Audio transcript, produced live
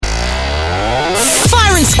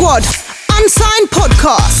Squad Unsigned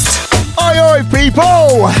Podcast. Oi,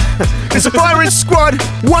 people! It's the Firing Squad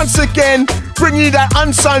once again, bringing you that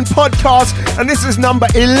Unsigned Podcast, and this is number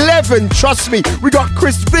 11. Trust me, we got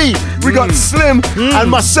Chris V, we got Slim, and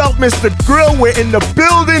myself, Mr. Grill. We're in the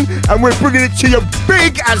building, and we're bringing it to you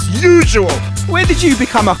big as usual. Where did you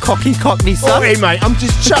become a cockney, son? Oh, hey, mate, I'm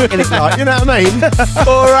just chucking it like, you know what I mean?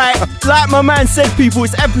 Alright, like my man said, people,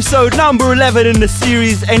 it's episode number 11 in the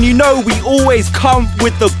series, and you know we always come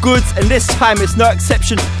with the goods, and this time it's no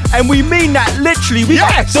exception, and we mean that literally. We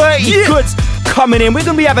got 30 goods coming in. We're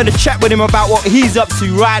going to be having a chat with him about what he's up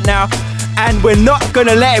to right now, and we're not going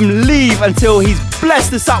to let him leave until he's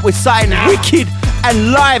blessed us up with something wicked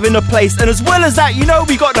and live in the place. And as well as that, you know,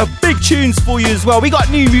 we got the big tunes for you as well. We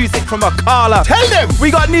got new music from Akala. Tell them!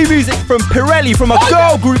 We got new music from Pirelli, from a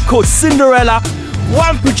girl group called Cinderella.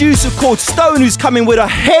 One producer called Stone who's coming with a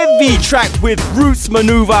heavy track with Roots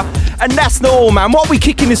Maneuver. And that's not all, man. What are we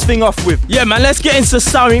kicking this thing off with? Yeah, man, let's get into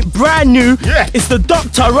something brand new. Yeah. It's The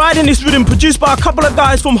Doctor riding this rhythm, produced by a couple of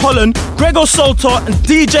guys from Holland, Gregor Salter and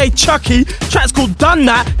DJ Chucky. Track's called Done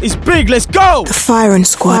That. It's big, let's go! The Firing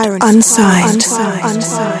Squad Unsigned.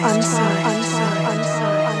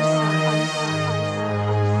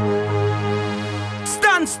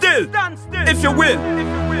 Stand still, if you will.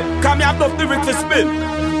 Come here, have enough lyrics to spin.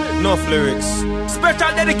 Enough lyrics.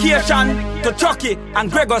 Special dedication to Chucky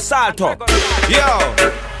and Gregor Salter. Yo,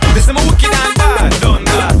 this is my wicked and bad. Done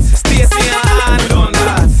that. Stacy and done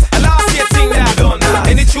that. I last year thing that. Done that.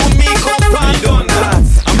 Any tune me come on. Done that.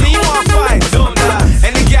 I mean want fight. Done that.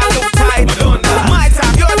 Any girl look tight. Done that. My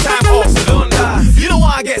time, your time also. Done that. You don't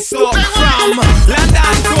want to get stuck from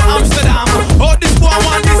London to Amsterdam. Oh, this boy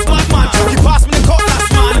want this bad man. Chucky pass me the cutlass,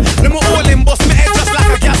 man. Let me hold him, bust me head just like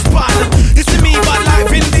a gas pan. You see me bad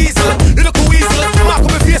like Vin Diesel. Little weasel, mark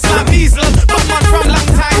up my face like measle. Batman from long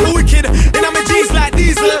time, wicked. In my G's like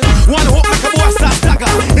diesel. One hope make a boy start stagger.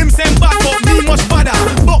 Him same bad but me much better.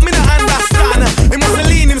 But me not understand. He must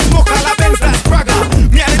lean him smoke all the Benz that's bragger.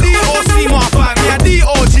 Me and the DOC more five. Me and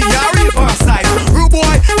DOG, a real parasite. Rude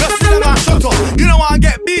boy, just sit down and shut up. You don't want to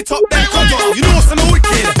get beat up, then cut up. You know some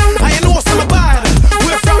wicked, and you know some bad.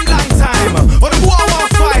 We're from long time. But the boy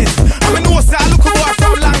want fight. I mean know say I look a boy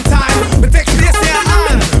from long time. Me take this in your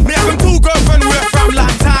hand. Me have him two girlfriend we're from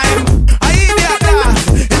long time. I eat that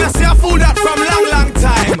dance. You know see I fool that from long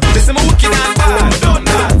time. This is my wicked and bad. Done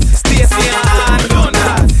that. Stacy and done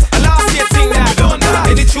that. I last year thing that. Done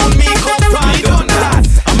that. Any tune me come on. Done that.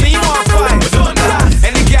 I mean want fight. Done that.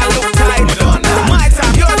 Any girl look tight. Done that. My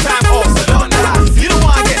time, your time also. Done that. You don't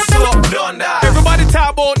want to get stuck. Done that. Everybody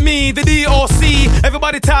talk about me, the DOC.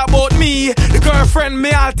 Everybody talk about me. The girlfriend,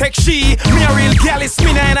 me I'll take she. Me a real gal, it's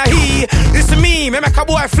me and a he. It's me make a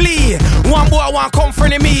boy flee. One boy want come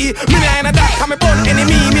friend of me. Me and a that come me bun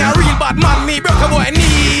enemy. Me a real bad man, me broke a boy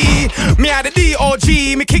knee. Me a the DOG,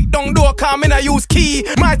 me kick down door, come in I use key.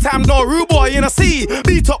 My time no rude boy, you know see.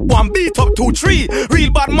 Beat up 1, beat up 2, 3.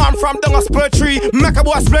 Real bad man from down a spur tree. Make a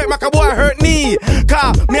boy split, make a boy hurt knee.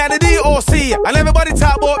 Car, me a the DOC, and everybody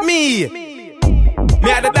talk about me. Me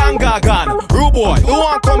a the danga gun, rude boy, you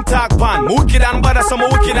want come talk pan. Wicked and bad, some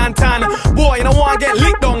wicked and tan. Boy, you don't want get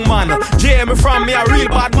licked down, man. Jamie from me a real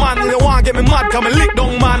bad man. You don't want get me mad, come and lick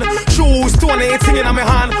down, man. Shoes, stone, ain't singing on my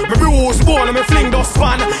hand. My bruise, bone, and me fling dust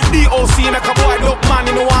pan. DOC, make a boy look, man.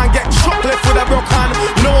 You don't want get shot left with a broke hand.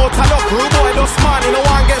 No, talk, rude boy, dust man. You don't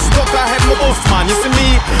want get stuck ahead, my boss, man. You see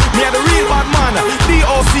me a the real bad man.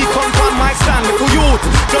 DOC, come from my stand, little youth.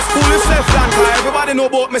 Just fool yourself, Dan, cause everybody know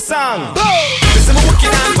about me song. This is my wicked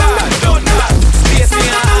and bad, done that. Stacy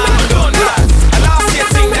and done that. I last year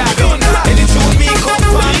thing that, done that. Any tune me come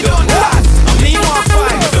from, done that. I mean want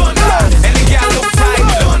fight, done that. Any girl look tight,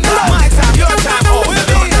 done that. My time, your time, also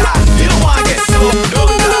done that. You don't want to get stuck,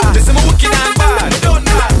 done that. This is my wicked and bad, done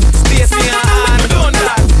that. Stacy and done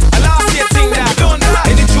that. I last year thing that, done that.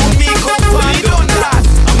 Any tune me come from, done that.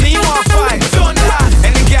 I mean want fight, done that.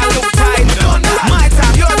 Any girl look tight, done that. My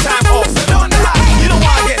time, your time, also done that. You don't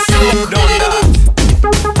want to get stuck, done that.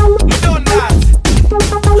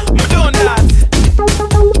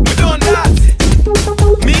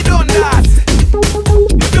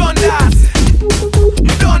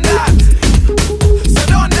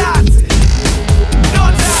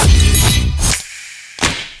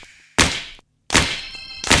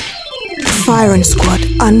 Firing Squad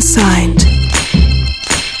Unsigned.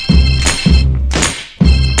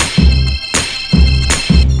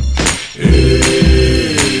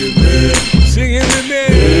 Sing it with me.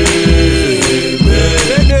 Amen.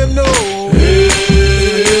 Let them know. Amen.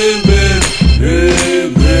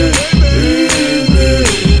 Amen. Amen.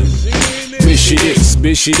 Bitchy this,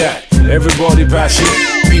 bitchy that. Everybody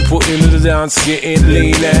passionate. putting the dance, getting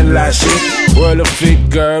lean and lashy. World of fit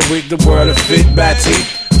girl with the world of fit batty.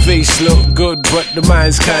 Face look good, but the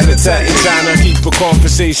mind's kinda tatty. Tryna keep a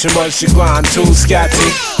conversation, but she gone too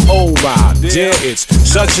scatty. Oh my dear, it's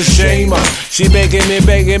such a shame. She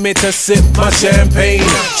begging me to sip my champagne.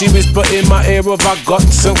 She whisper in my ear if I got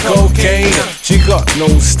some cocaine. She got no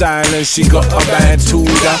style and she got a bad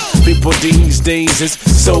tutor. People these days is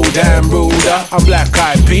so damn rude. I'm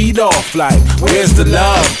black-eyed peed off like, where's the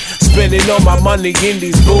love? Spending all my money in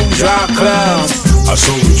these bourgeois clubs. I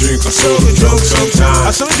saw we drink, I saw we drunk sometimes.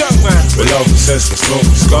 I saw we drunk, man. We love and sex, we smoke,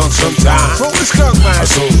 we skunk sometimes. Smoke, we skunk, man. I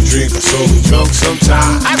saw we drink, I saw we drunk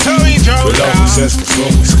sometimes. I saw we drunk, we love and sex, we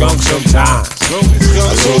smoke, we skunk sometimes. Smoke, we skunk.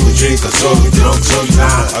 I saw we drink, I saw we drunk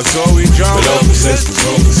sometimes. I saw we drunk, we love and sex, we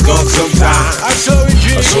smoke, we skunk sometimes. I saw we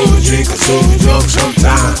drink, I saw we drink, I saw we drunk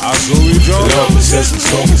sometimes. I saw we drunk, we love and sex, we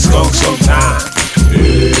smoke, we skunk sometimes.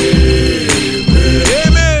 Amen.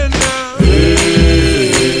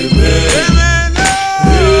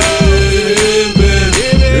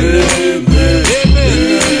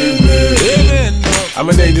 I'm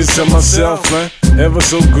an angel to myself, man, ever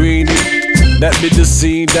so greedy. That be the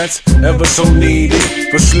seed that's ever so needy.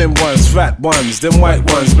 For slim ones, fat ones, them white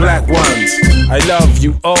ones, black ones. I love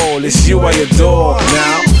you all, it's you I adore.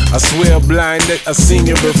 Now, I swear blind that I've seen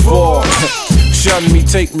you before. Shun me,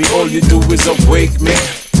 take me, all you do is awake me.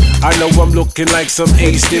 I know I'm looking like some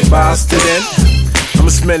hasty bastard and I'm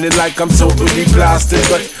smelling like I'm totally blasted,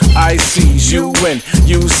 but I sees you and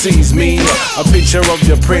you sees me. A picture of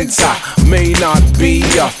your prince I may not be.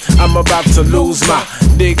 I'm about to lose my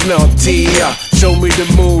dignity. Show me the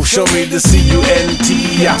move, show me the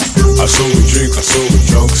C-U-N-T. I saw we drink, I saw we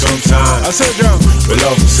drunk sometimes. I said drunk. We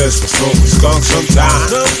love and sex, we smoke, we skunk sometimes.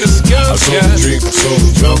 I saw we drink, I saw we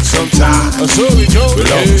drunk sometimes. I saw we drunk. We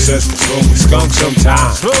love and sex, we smoke, we skunk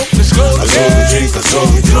sometimes. I saw we drink, I saw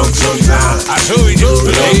we drunk sometimes. I saw we drunk.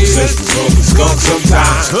 We love and sex, we smoke, we skunk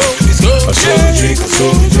sometimes. I saw we drink, I saw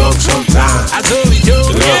we drunk sometimes. I saw we drunk.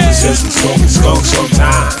 We love and sex, we smoke, we skunk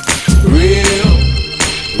sometimes. Real,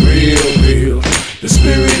 real, real. The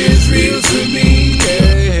spirit is real to me,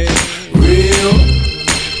 yeah. Real,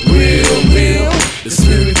 real, real. The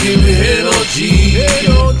spirit give me energy.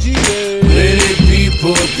 Many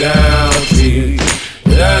people doubt it,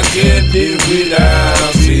 but I can't live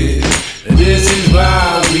without it. And this is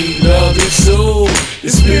why we love it so. The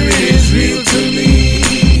spirit is real to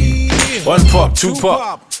me. One pop, two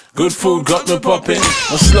pop. Good food got me popping.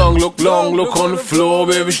 My slung look long, look on the floor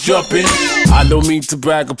where it's dropping. I don't mean to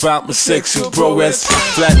brag about my sexual prowess.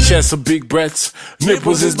 Flat chest or big breasts,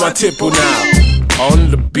 nipples is my tipple now.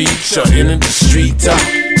 On the beach or in the street,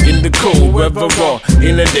 in the cold weather or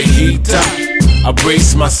in the heat. I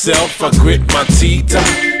brace myself, I grit my teeth.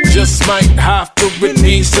 Just might have to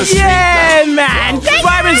release the street. Yeah, man.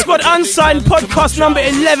 Firing Squad Unsigned podcast number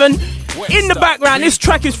 11. In the background, this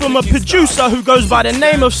track is from a producer who goes by the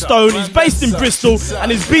name of Stone. He's based in Bristol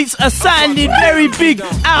and his beats are sounding very big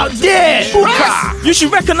out there. You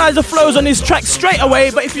should recognise the flows on this track straight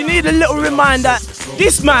away, but if you need a little reminder,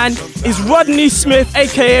 this man is Rodney Smith,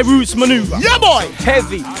 aka Roots Maneuver. Yeah, boy!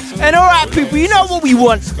 Heavy. And alright, people, you know what we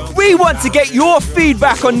want? We want to get your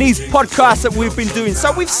feedback on these podcasts that we've been doing.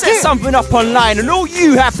 So we've set something up online, and all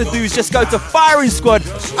you have to do is just go to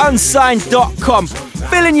FiringSquadUnsigned.com.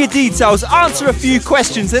 Fill in your details, answer a few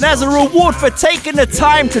questions, and as a reward for taking the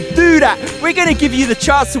time to do that, we're going to give you the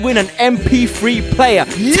chance to win an MP3 player.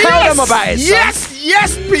 Tell them about it, son.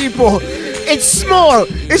 Yes, people. It's small,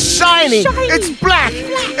 it's shiny, it's black,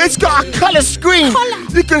 it's got a colour screen.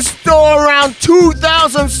 You can store around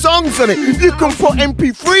 2,000 songs on it. You can put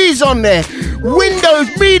MP3s on there, Windows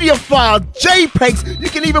media file, JPEGs. You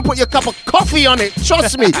can even put your cup of coffee on it.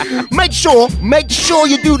 Trust me. Make sure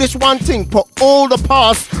you do this one thing. Put all the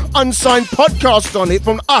past unsigned podcasts on it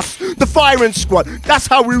from us, the Firing Squad. That's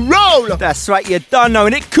how we roll. That's right, you done know,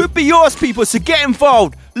 and it could be yours, people, so get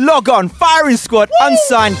involved. Log on,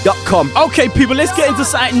 FiringSquadUnsigned.com. Okay, people, let's get into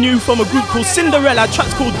something new from a group called Cinderella. A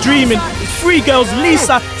track's called Dreaming. It's 3 girls,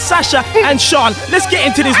 Lisa, Sasha, and Sean. Let's get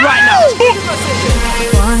into this right now.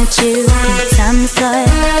 Wanted you, time to say,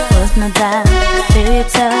 was not that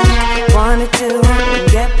bitter. Wanted to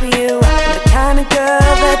get for you, the kind of girl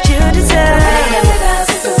that you deserve.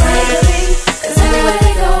 Cause anywhere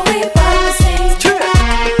we go, we find the same.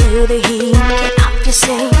 Feel the heat, get off your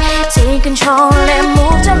seat, take control and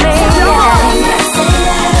move to me. Say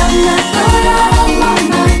that I'm not going out of my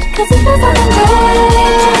mind, cause it feels like I'm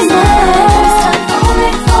dreaming. Stop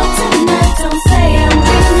only for tonight, don't say I'm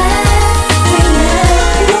dreaming.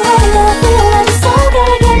 You know I love you, I just so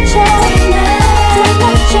gotta get you. Don't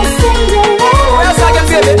let you Cinderella.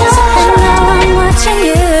 And now I'm watching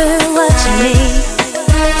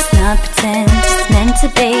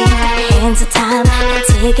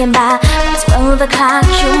passing by. At 12 o'clock,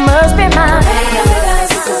 you must be mine.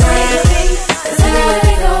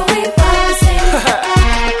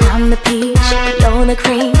 I'm the peach, you're the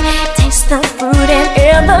cream. Taste the fruit and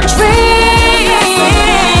in the tree.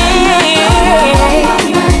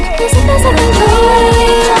 Cause it doesn't dream.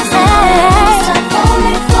 Stop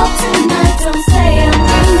only for tonight. Don't say I'm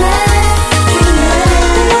dreaming.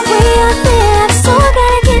 The way I feel, so I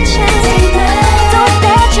gotta get you. Don't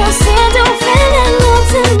let your sin do feeling low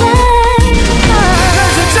tonight.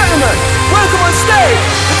 Ladies and gentlemen, welcome on stage.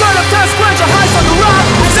 The God of Town Square, your highs on the rock.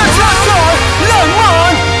 It's a track called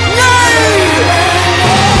Lemon.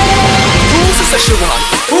 Who's the session one?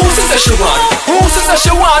 Who's the session one? Who's the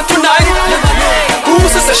session one tonight?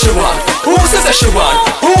 Who's the session one? Who's the session one?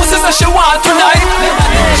 Who's the session one tonight?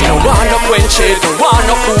 She don't wanna quench it, don't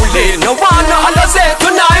wanna cool it, no wanna alizé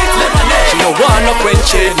tonight. She don't wanna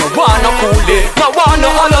quench it, no wanna cool it, no wanna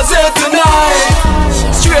alizé tonight.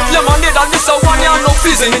 Straight lemonade and this a one ya no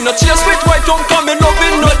fizzing. No chase with white tongue coming up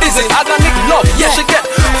in no dizzy. Organic love, yeah she get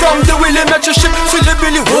from the Willie Metro ship, silly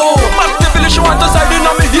Billy. Whoa, back the Billy, she want to side in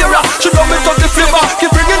on me here. She love it up the flavor,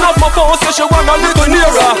 keep bringing up my phone so she want a little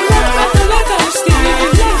nearer.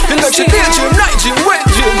 The like she did you, night you, wet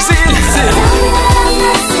you,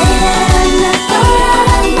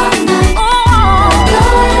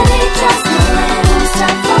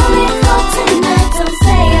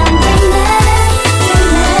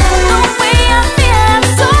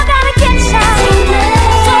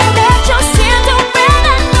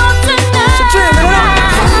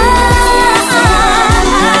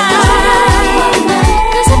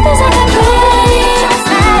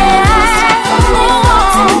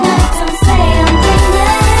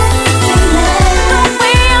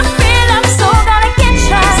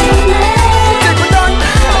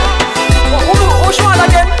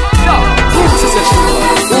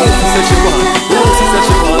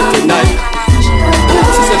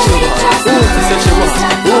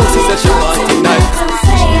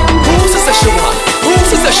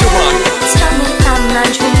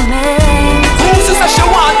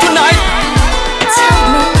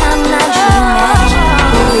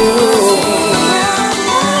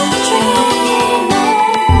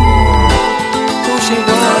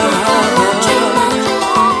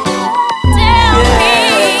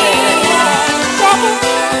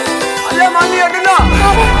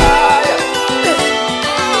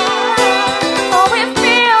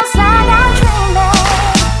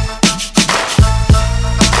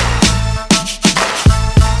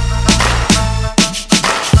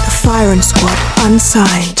 Firing Squad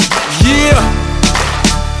Unsigned. Yeah,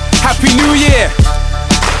 Happy New Year.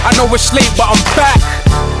 I know it's late, but I'm back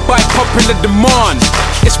by popular demand.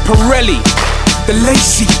 It's Pirelli, the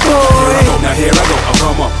lacy boy. Now here I go, I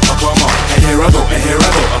come up, I come up. And here I go, and here I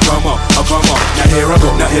go, I come up, I come up. Now here I go,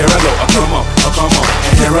 now here I go, I come up, I come up.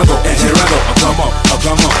 And here I go, and here I go, I come up, I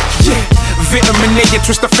come up. Yeah, vitamin A, you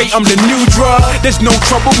twist the fate, I'm the new drug. There's no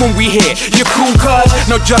trouble when we here. You're cool, cuz,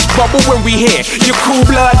 no just bubble when we here. You're cool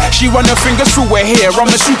blood, she run her fingers through her hair. I'm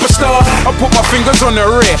a superstar, I put my fingers on her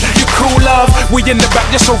rear. You cool love, we in the back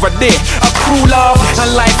just over there. A cool love,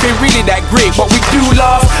 and life ain't really that great, but we do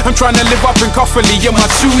love. I'm trying to live up in Cuffley in my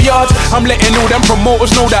 2 yards. I'm letting all them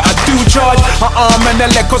promoters know that I do charge. My arm and the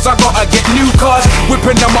leg, cause I gotta get new cars.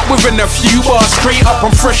 Whipping them up within a few bars. Straight up,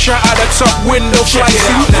 I'm fresh out of the top window. Fly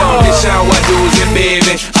Now this how I do it,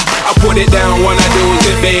 baby. I put it down when I do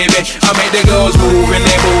it, baby. I make the girls move and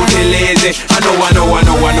they booty lazy. I know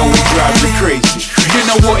it drives me crazy. You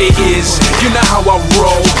know what it is, you know how I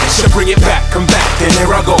roll. So bring it back, come back, then here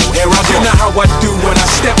I go, here I go. You know how I do when I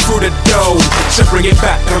step through the door. So bring it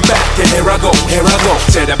back, come back, then here I go, here I go.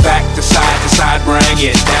 To the back, to side, bring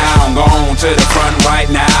it down. Go on to the front right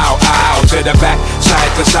now, out. To the back,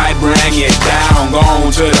 to side, bring it down. Go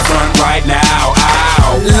on to the front right now, out.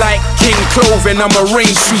 like King Cloven, I'm a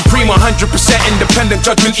reign supreme, 100% independent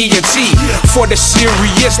judgment ENT. For the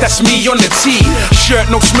serious, that's me on the T.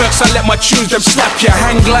 Shirt, no smirks, I let my tunes them slap ya.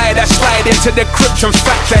 Hang glide, I slide into the crypt and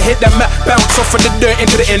factor. Hit the map, bounce off of the dirt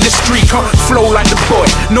into the industry. Can't flow like the boy,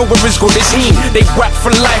 nowhere is good as him. They rap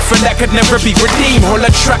for life and that could never be redeemed. Whole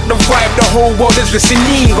attract the vibe, the whole world is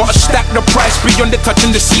listening. Gotta stack the price beyond the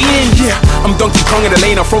touching the ceiling. Yeah, I'm Donkey Kong in the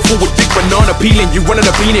lane, I throw forward with big banana peeling. You one of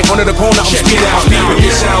the beanie, one of the corner, I'm speeding out.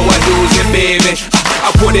 This how I do it, baby. I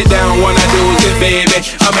put it down when I do it, baby.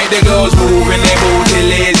 I make the girls move and they booty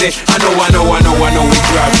lazy. I know it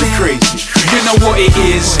drives me crazy. You know what it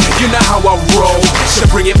is, you know how I roll. So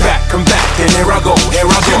bring it back, come back, then here I go, here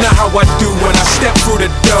I go. You know how I do when I step through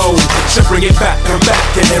the door. So bring it back, come back,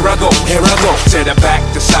 then here I go, here I go. To the back,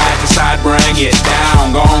 to side, bring it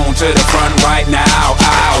down. Go on to the front right now,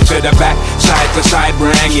 out. to the back, side to side,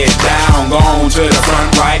 bring it down. Go on to the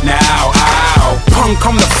front right now. Ow. Punk,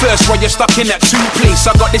 I'm the first while you're stuck in that two place.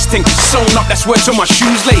 I got this thing sewn up, that's where till my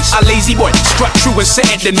shoes lace. A lazy boy, strut true and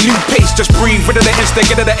set at the new pace. Just breathe rid of the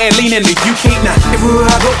instinct, get of the air, lean in the UK now. Everywhere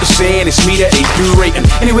I go to saying it's me that they do rate. And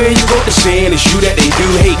anywhere you go to saying it's you that they do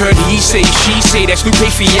hate. Heard he say, she say, that's new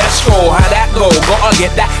pay fiasco. How that go? Gotta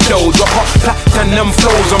get that dough. Drop hot platinum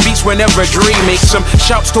flows on beats whenever Dre makes them.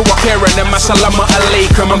 Shouts to a parent and my salama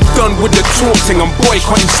alaikum. I'm done with the talking, I'm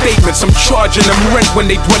boycotting statements. I'm charging them rent when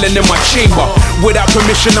they dwelling in my chamber. Without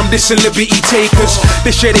permission, I'm dissing liberty takers.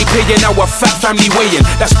 This shit they paying our fat family weighing.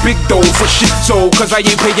 That's big dough for shit, so cause I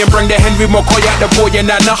ain't paying. Bring the Henry McCoy out the boy and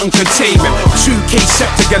now nothing containment. 2K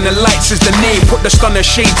septic and the lights is the name. Put the stunner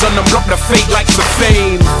shades on them, block the fake lights of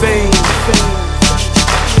fame.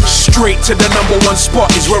 Straight to the #1 spot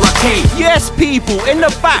is where I came. Yes, people, in the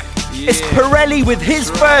back. It's Pirelli with his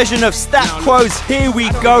version of Stat Quo's Here We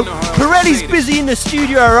Go. Pirelli's busy in the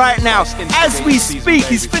studio right now. As we speak,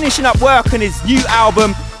 he's finishing up work on his new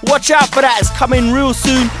album. Watch out for that, it's coming real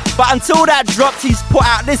soon. But until that drops, he's put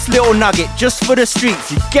out this little nugget just for the streets.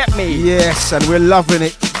 You get me? Yes, and we're loving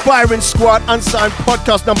it. Firing Squad Unsigned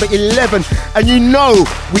podcast number 11. And you know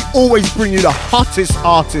we always bring you the hottest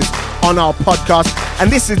artists on our podcast. And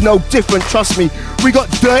this is no different, trust me. We got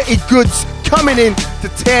Dirty Goods coming in to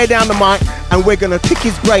tear down the mic, and we're going to pick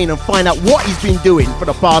his brain and find out what he's been doing for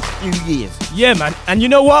the past few years. Yeah, man. And you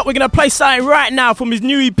know what? We're going to play something right now from his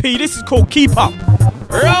new EP. This is called Keep Up.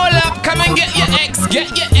 Roll up, come and get your ex, get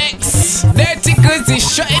your ex. Dirty Goods is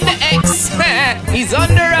shutting the X. He's on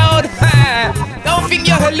the road. Don't think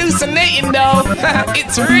you're hallucinating though.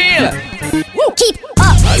 It's real. Woo. Keep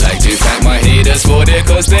up. I like to thank my haters for their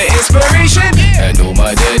constant inspiration. And all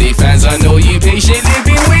my dirty fans, I know you patiently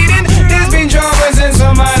been waiting. There's been dramas and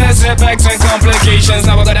some minor setbacks and complications.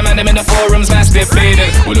 Now I got them and them in the forums, mass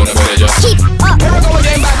debating. We don't know what they just keep up. Here I go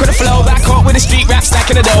again, back with the flow, back up with the street rap,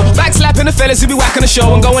 stacking the dough. Back slapping the fellas who be whacking the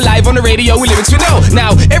show and going live on the radio with lyrics we know.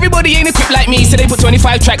 Now, everybody ain't equipped like me, so they put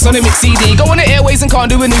 25 tracks on a mix CD. Go on the airways and can't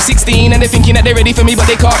do a new 16. And they're thinking that they're ready for me, but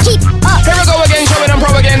they can't keep up. Here I go again, showing them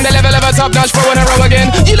pro again. The level of a top notch pro in a row again.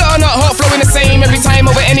 You lot are not hot, flowing the same every time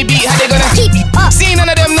over any beat. How they gonna keep up? See, none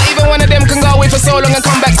of them, not even one of them can go away for so long and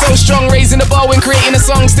come back so strong. Raising the bar when creating a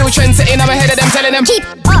song, still trend setting. I'm ahead of them, telling them keep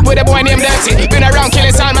up. With a boy named Dirty, been around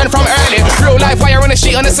killing sound man from early. Real life wire on the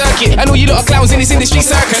street on the circuit. I know you lot are clowns in this industry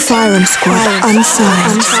circus. Firing Squad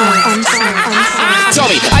Unsigned. Tell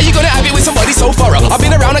me, how you gonna have it with somebody so thorough? I've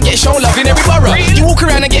been around and get shown love in every borough. You walk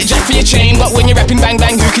around and get jacked for your chain, but when you're rapping bang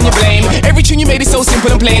bang, who can you blame? Every tune you made is so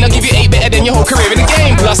simple and plain. I'll give you 8 better than your whole career in the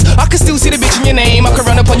game. Plus, I can still see the bitch in your name. I can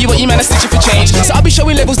run up on you, but you man, I stitch it for change. So I'll be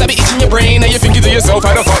showing levels that be itching your brain. And you're thinking to yourself,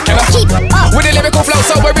 how the fuck can I keep up? With a lyrical flow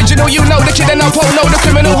so original, you know the kid and I won't know. The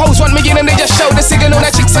criminal hoes want me in and they just show the signal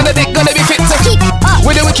that chicks on the dick gonna be fit to keep up.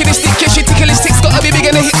 With the wickedest stick, yeah, she ticklish six, gotta be big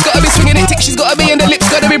and the hips, gotta be swinging it tick. She's gotta be in the lips,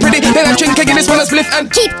 gotta be pretty. Then I'm drinking this one a spliff and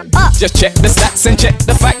keep up. Just check the stats and check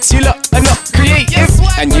the facts. You lot are not creative,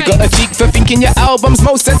 and you got a cheek for thinking your album's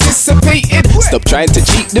most anticipated. Stop trying to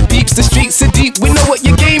cheat the peeps, the streets are deep. We know what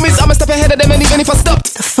your game is. I'm a step ahead of them, and even if I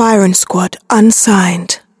stopped, The Firing Squad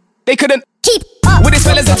Unsigned. they couldn't keep up. With these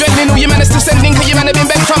fellas adrenaline, all your man is still sending, cause your man have been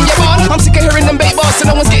bent from your barn. I'm sick of hearing them bait bars, so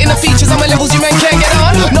no one's getting the features on my levels, you man can't get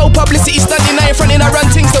on. No publicity stunting, now in front and I run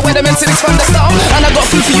things, the weatherman said it's thunderstorm. And I got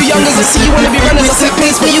food for you youngers, I see you wanna be runners, I set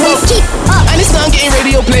pace for you all. Keep up. And it's not getting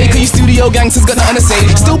radio play, cause you studio gangsters got nothing to say.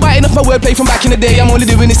 Still biting off my wordplay from back in the day, I'm only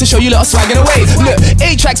doing this to show you lot swagging away. Look,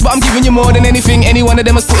 8 tracks, but I'm giving you more than anything any one of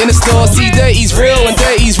them has put in the store. See, Dirty's real and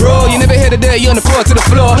Dirty's raw, you never hear the dirty on the floor to the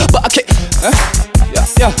floor. But I can't,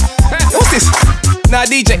 yo, what's this? Nah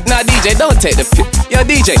DJ, don't take the pic. Yo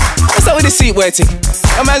DJ, what's up with this seat waiting?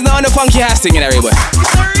 Your man's not on the funky house thing in there, boy.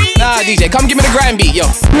 Nah DJ, come give me the grind beat, yo.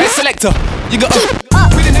 Hey selector, you got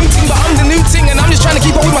with the new thing, but I'm the new thing, and I'm just trying to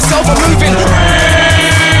keep up with myself. I'm moving.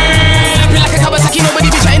 Rapping like a Kawasaki, nobody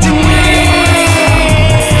be chatting to me.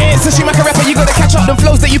 So she make a rapper, you gotta catch up. Them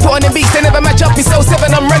flows that you put on the beats, they never match up. It's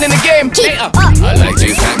 07, I'm running the game. I like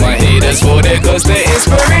to thank my haters for their constant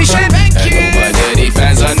inspiration. And all my dirty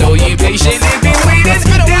fans, I know you patient, they've been waiting.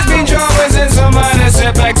 There's been dramas and some minor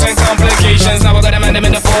setbacks and complications. Now I got them and them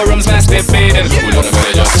in the forums, mass debating. We don't know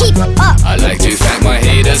better just keep up. I like to thank my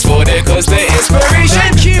haters for their constant inspiration.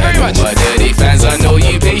 Thank you very much. My dirty fans, I know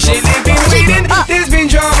you patient, they've been waiting. There's been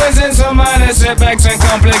dramas and some minor setbacks and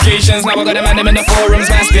complications. Now I got them and them in the forums,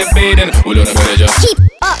 mass debating. We don't know better just keep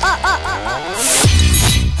up.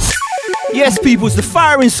 Yes, peoples, the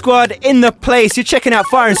Firing Squad in the place. You're checking out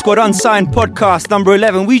Firing Squad Unsigned podcast number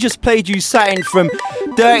 11. We just played you something from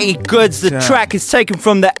Dirty Goods. The track is taken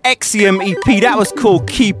from the Exium EP. That was called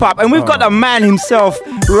Keep Up. And we've got the man himself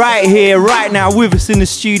right here, right now with us in the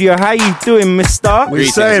studio. How you doing, mister?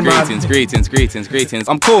 Greetings.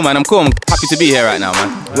 I'm cool, man. I'm happy to be here right now,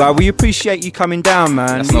 man. Well, we appreciate you coming down,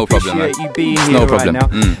 man. That's no problem, man. You being here right now.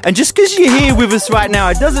 And just because you're here with us right now,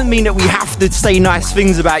 it doesn't mean that we have to say nice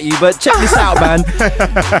things about you. But check this out, man.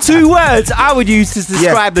 2 words I would use to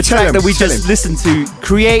describe the track that we just listened to: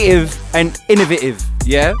 creative and innovative.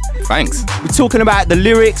 Yeah? Thanks. We're talking about the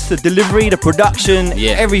lyrics, the delivery, the production,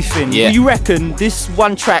 everything. Yeah. You reckon this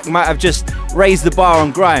one track might have just raised the bar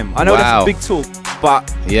on grime? I know that's big talk, but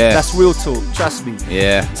that's real talk, trust me.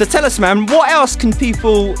 Yeah. So tell us, man, what else can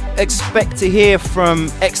people expect to hear from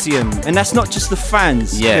Exium? And that's not just the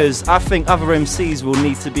fans, because I think other MCs will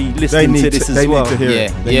need to be listening to this as well. They need to hear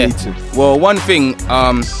it. They need to. Well, one thing,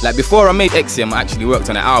 like before I made Exium, I actually worked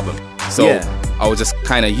on an album. So I was just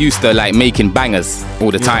kind of used to like making bangers all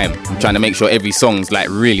the time. I'm trying to make sure every song's like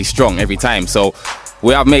really strong every time. So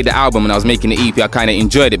where I've made the album and I was making the EP, I kind of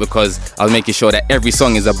enjoyed it because I was making sure that every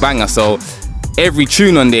song is a banger. So every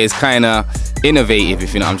tune on there is kind of innovative,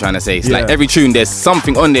 if you know what I'm trying to say. It's like every tune, there's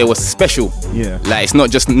something on there was special. Yeah. Like it's not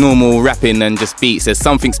just normal rapping and just beats. There's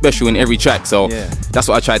something special in every track. So that's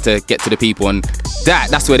what I tried to get to the people, and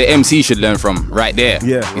that's where the MC should learn from, right there.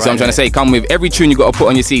 Yeah. You see what I'm trying to say? Come with every tune you got to put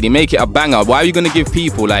on your CD, make it a banger. Why are you going to give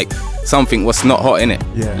people like something what's not hot in it?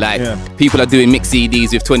 Yeah. Like people are doing mix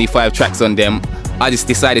CDs with 25 tracks on them. I just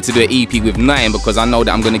decided to do an EP with 9 because I know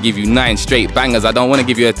that I'm going to give you 9 straight bangers. I don't want to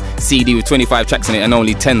give you a CD with 25 tracks in it and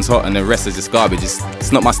only 10's hot and the rest is just garbage.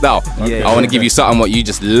 It's not my style. I want to give you something what you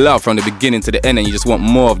just love from the beginning to the end, and you just want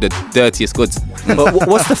more of the dirtiest goods. But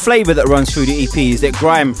what's the flavour that runs through the EP? Is it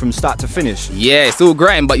grime from start to finish? Yeah, it's all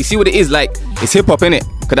grime, but you see what it is? Like, it's hip-hop, innit?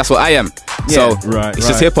 Because that's what I am. So it's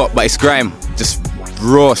just hip-hop, but it's grime. Just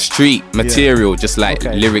raw street material, just like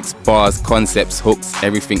lyrics, bars, concepts, hooks,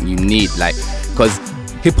 everything you need. Like, because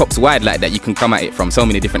hip-hop's wide like that. You can come at it from so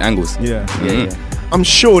many different angles. I'm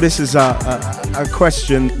sure this is a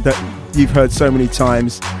question that you've heard so many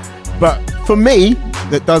times, but for me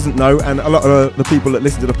that doesn't know, and a lot of the people that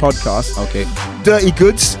listen to the podcast, Dirty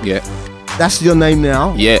Goods, that's your name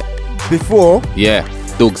now. Before,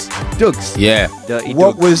 Dougs. Dirty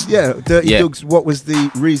Dougs. What was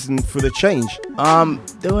the reason for the change?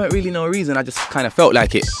 There weren't really no reason. I just kind of felt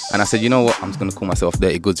like it, and I said, you know what, I'm just gonna call myself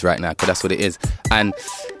Dirty Goods right now because that's what it is. And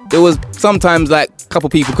there was sometimes like a couple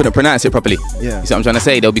people couldn't pronounce it properly. You see what I'm trying to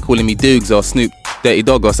say? They'll be calling me Dougs or Snoop Dirty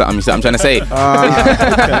Dog or something. You see what I'm trying to say?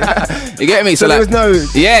 You get me? So like,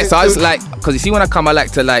 so I was like, because you see, when I come, I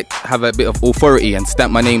like to like have a bit of authority and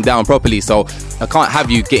stamp my name down properly. So I can't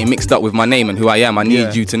have you getting mixed up with my name and who I am. I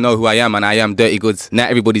need you to know who I am, and I am Dirty Goods. Now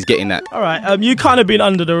everybody's getting that. All right, you kind of been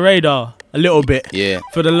under the radar a little bit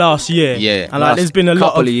for the last year. And like, there's been a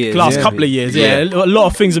lot of last couple of years. A lot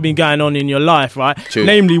of things have been going on in your life, right? True.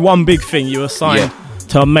 Namely, one big thing, you were signed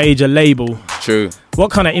to a major label. True.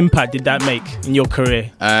 What kind of impact did that make in your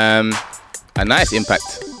career? A nice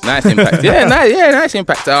impact. Nice impact. Nice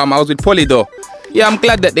impact. I was with Polydor. Yeah, I'm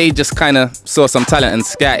glad that they just kind of saw some talent and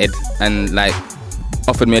scattered and like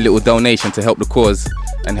offered me a little donation to help the cause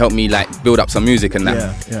and help me like build up some music and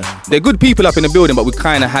that. They're good people up in the building, but we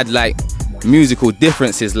kind of had like musical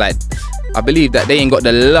differences. Like, I believe that they ain't got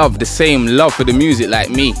the same love for the music like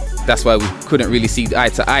me. That's why we couldn't really see eye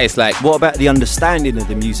to eye. It's like, what about the understanding of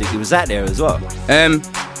the music? Was that there as well?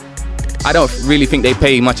 I don't really think they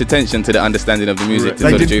pay much attention to the understanding of the music.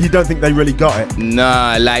 You don't think they really got it?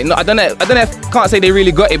 Nah, like, no, I don't know. Can't say they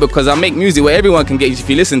really got it because I make music where everyone can get it if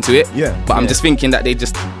you listen to it. But I'm just thinking that they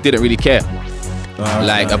just didn't really care.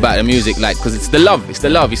 About the music, like, because it's the love. You see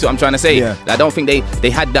what I'm trying to say? Like, I don't think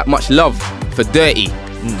they had that much love for Dirty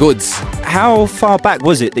Goods. How far back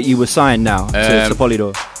was it that you were signed now to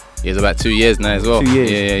Polydor? It's about 2 years now as well. 2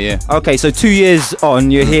 years. Yeah. Okay, so 2 years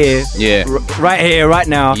on, you're here. Right here, right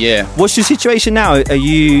now. What's your situation now?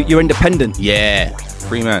 You're independent?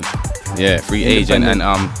 Free man. Free agent,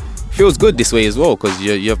 and feels good this way as well because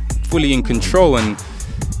you're fully in control and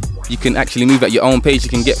you can actually move at your own pace.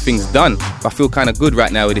 You can get things done. I feel kind of good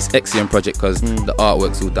right now with this Exium project because the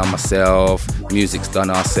artwork's all done myself, music's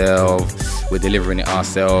done ourselves, we're delivering it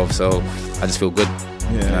ourselves, so I just feel good.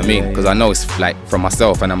 You know what I mean? Because I know it's like from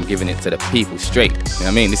myself and I'm giving it to the people straight. You know what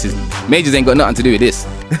I mean? This is Majors ain't got nothing to do with this.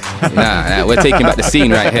 Nah, we're taking back the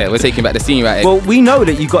scene right here. Well, we know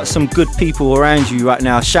that you got some good people around you right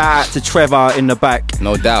now. Shout out to Trevor in the back.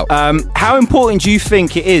 No doubt. How important do you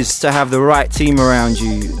think it is to have the right team around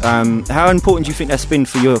you? How important do you think that's been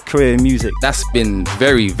for your career in music? That's been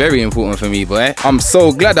very, very important for me, boy. I'm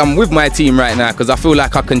so glad I'm with my team right now because I feel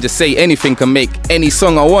like I can just say anything and make any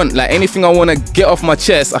song I want. Like anything I want to get off my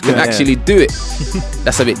chest, I can actually do it.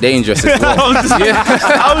 That's a bit dangerous as well.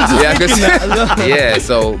 Yeah,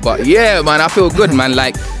 so, but yeah, man, I feel good, man.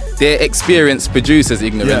 Like, they're experienced producers,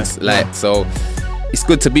 Ignorance. So it's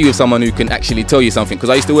good to be with someone who can actually tell you something. Because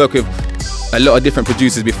I used to work with a lot of different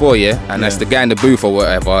producers before, and that's the guy in the booth or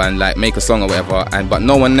whatever, and like make a song or whatever, but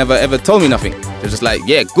no one never ever told me nothing. They're just like,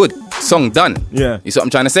 yeah, good, song done. Yeah. You see what I'm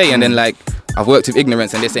trying to say? And then like, I've worked with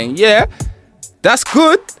Ignorance and they're saying, yeah, that's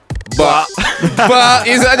good, but you see what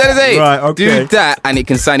I'm trying to say? Right, okay. Do that and it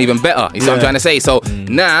can sound even better. You see what I'm trying to say? So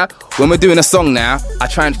now, when we're doing a song now, I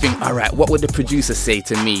try and think, all right, what would the producer say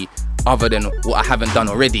to me other than what I haven't done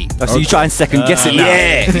already? So you try and second guess it now.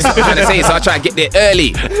 Yeah, you see what I'm trying to say? So I try and get there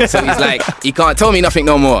early. So he's like, he can't tell me nothing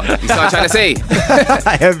no more. You see what I'm trying to say?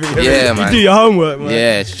 Yeah, man. You do your homework, man.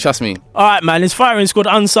 Yeah, trust me. Alright, man, it's Firing Squad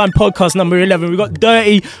Unsigned Podcast number 11. We've got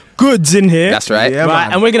Dirty Goods in here. That's right. Yeah,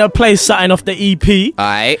 right, and we're going to play something off the EP.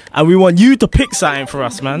 Alright. And we want you to pick something for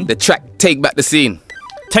us, man. The track Take Back the Scene.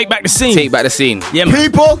 Take Back the Scene. Take Back the Scene. Yeah, man.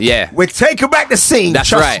 People, yeah, we're taking back the scene.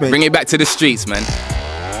 That's right. Me. Bring it back to the streets, man.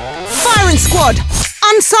 Firing Squad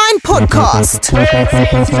Unsigned Podcast.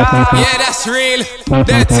 Yeah, that's real.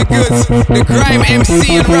 Dirty Goods. The grime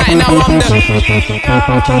MC, and right now I'm the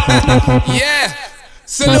yeah.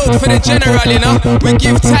 Salute for the general, you know. We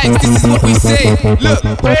give thanks, this is what we say. Look.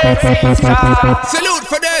 Salute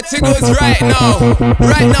for Dirty Goods right now.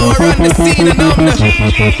 Right now I run the scene and I'm the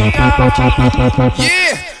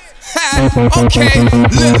yeah. Okay,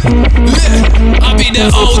 look, I'll be the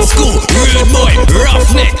old school, rude boy,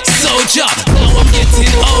 roughneck, soldier. Now I'm getting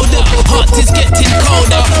older, heart is getting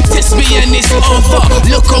colder. Test me and it's over,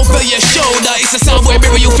 look over your shoulder. It's a soundboy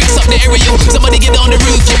mirror, you fix up the area. Somebody get on the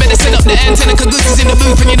roof, you better set up the antenna, cause Goose is in the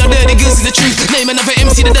booth. And you know Dirty Goose is the truth. Name another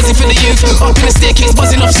MC that does it for the youth. Up in the staircase,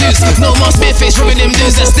 buzzing off suits. No more spare face, rubbing them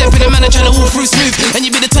dudes. That step in the man and trying to walk through smooth. And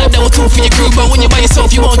you be the type that will talk for your crew, but when you're by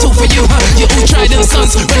yourself, you won't talk for you. You all Trident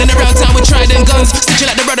sons, running around town with Trident guns, stitching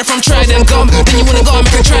like the brother from Trident Gum. Then you wanna go and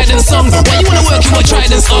make a Trident song. Why you wanna work, you want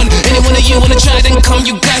Trident's on. Any one of you wanna Trident come,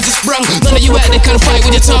 you guys are sprung. None of you out there can fight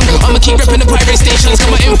with your tongue. I'ma keep repping the pirate stations, cause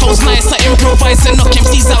my info's nice. I improvise and knock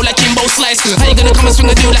MCs out like Kimbo Slice. How you gonna come and swing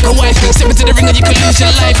a dude like a wife? Step into the ring and you can lose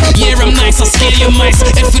your life. Yeah, I'm nice, I'll scare your mice.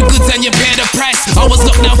 F with goods and you pay the price. I was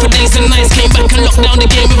locked down for days and nights. Came back and locked down the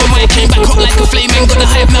game with a mic. Came back hot like a flame and got the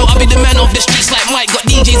hype. Now I'll be the man of the streets like Mike. Got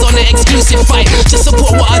DJs on the exclusive fight. Just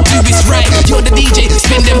support what I do is right. You're the DJ,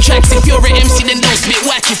 spin them tracks. If you're an MC, then don't spit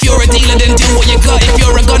whack. If you're a dealer, then do what you got. If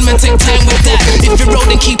you're a gunman, take time with that. If you're road,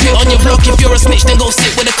 then keep it on your block. If you're a snitch, then go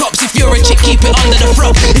sit with the cops. If you're a chick, keep it under the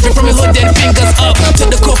frock. If you're from a hood, then fingers up to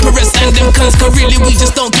the corporates and them cunts. Cause really, we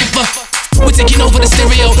just don't give a we're taking over the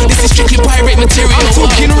stereo. This is strictly pirate material. I'm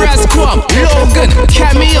talking Razquam, Logan,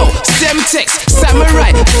 Cameo, Semtex,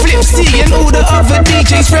 Samurai, Flip C, and all the other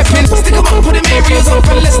DJs repping. Stick 'em up, put them areas up,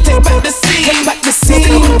 and let's take back the scene. Take back the scene.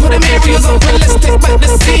 Stick 'em up, put them areas up, and let's take back the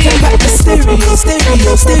scene. Take back the stereo,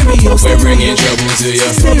 stereo, stereo. We're bringing trouble to you.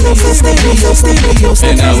 Stereo, stereo, stereo.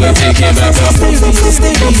 And now we're taking back up.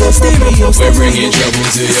 Stereo, stereo. We're bringing trouble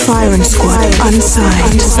to you. Firing Squad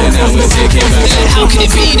Unsigned. And now we're taking back up. How could it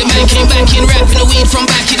be? The man came back in rapping the weed from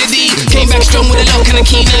back in the D. Came back strong with a lock and a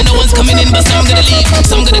key. Now no one's coming in, but some gonna leave.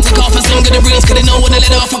 Some gonna take off and some gonna breeze. Cause they know when I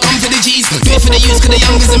let off, I come for the G's. Do it for the youth, cause the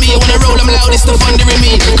youngest of me. When I roll, I'm loud, it's the thunder in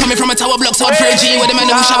me. Coming from a tower block, hard for a G. Where the man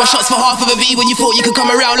who shower shots for half of a V. When you thought you could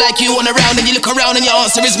come around like you on around, and you look around and your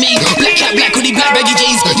answer is me. Black cat, black hoodie, black baggy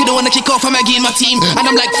jeans. You don't wanna kick off, I'm Maggie in my team. And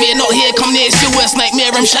I'm like, fear not here, come near. It's your worst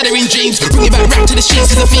nightmare, I'm shattering dreams. Bring it back to the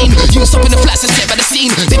streets as a theme. You stop in the flats and set by the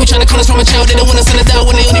scene. They be trying to call us from a child, they don't wanna send it down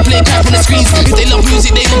when they only play crap on the screens. If they love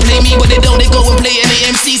music, they gon' play me, but they don't, they go and play any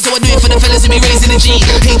MC. So I do it for the fellas who be raising the G.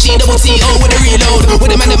 H-E-double-T-O with a reload.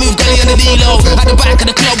 With the man that move gully on the D-low. At the back of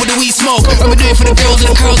the club with the weed smoke. I'ma do it for the girls and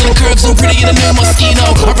the curls and the curves, so pretty in the new Moschino.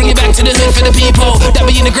 I bring it back to the hood for the people that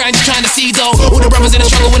be in the grind just trying to see though. All the brothers in the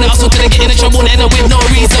struggle when I hustle till they get in the trouble and end up with no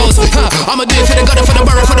reasons. I'ma do it for the gutter, for the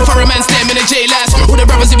borough, for the foreign man, stay in the jail last. All the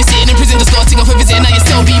brothers who be sitting in prison just starting off a visit, now you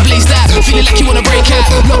still be blazed out. Feeling like you wanna break out,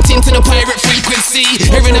 locked into the pirate frequency.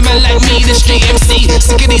 Hearing a man like me, the street MC.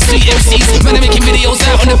 Sick of these sweet MCs. Man, I'm making videos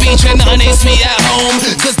out on the beach when nothing ain't sweet at home.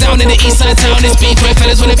 Cause down in the east side town, it's beef where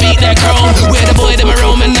fellas wanna beat that chrome. Where the boy, them a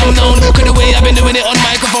roam and I'm known. Cause the way I've been doing it on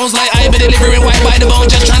microphones, like I been delivering white by the bone,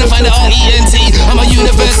 just trying to find the R-E-N-T. I'm a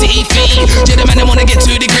university fee. Yeah, the man, they wanna get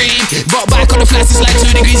 2 degrees. But back on the flats, it's like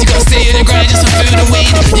 2 degrees. You gotta stay in the grind just for food and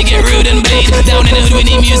weed. You get rude and bleed. Down in the hood, we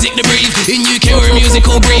need music to breathe. In UK, we're a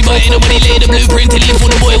musical breed. But ain't nobody laid the blueprint to leave for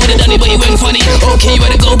the boy would've done it, but he went funny. Okay, you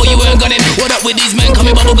had to go, but you weren't gonna. running. What up with these men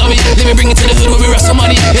coming bubble gummy? Let me bring it to the hood where we wrestle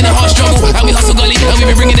money in a hard struggle, and we hustle gully, and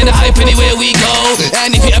we be bringing in the hype anywhere we go.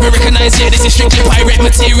 And if you ever recognize, yeah, this is strictly pirate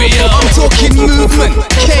material. I'm talking movement,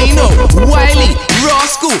 Kano, Wiley,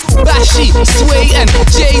 Rascal, Bashi, Sway, and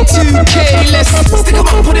J2K. Let's stick 'em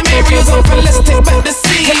up, put them areas up, and let's take back the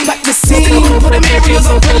scene. Take back the scene. Stick 'em up, put them areas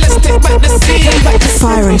up, and let's take back the scene. Take back the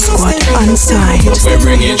Firing Squad Unsigned. We're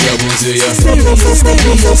bringing trouble to you.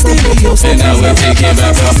 Stereo. And now we're taking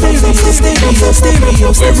back up. Stereo.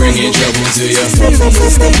 We're bringing trouble to you.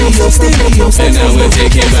 Stereo. And now we're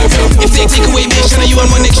taking back up. If they take away bitch, and you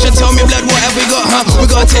want one extra, tell me blood, what have we got, huh? We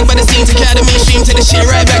gotta take by the scene to carry the mainstream, to the shit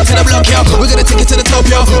right back to the block, yo. We gotta take it to the top,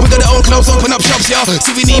 yo. We got our own clubs, open up shops, yo.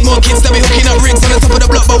 See we need more kids that be hooking up rigs on the top of the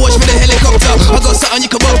block, but watch for the helicopter. I got something you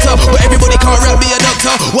can bolt up, but everybody can't rap, be a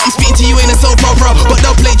doctor. What I'm speaking to you ain't a soap opera, but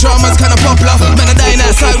don't play dramas kinda popular. Man, I dying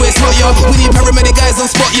that sideways hot, yo. We need paramedic guys on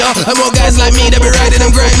spot, yo. And more guys like me that be riding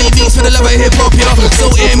them grimy beats for the love of hip hop, yo. So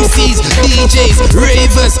MCs, DJs,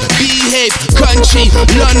 ravers, behave, country,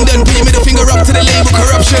 London, put your middle finger up to the label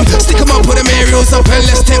corruption. Stick 'em up, put them aerials up, and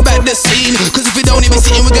let's take back the scene. Cause if we don't even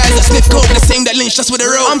sitting with guys that sniff coke, the same that lynch just with a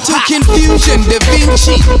rope. I'm talking fusion, Da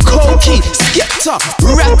Vinci, Koki, Skepta,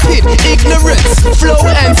 rapid, ignorance, flow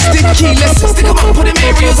and sticky. Let's stick 'em up, put them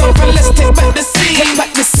aerials up, and let's take back the scene. Take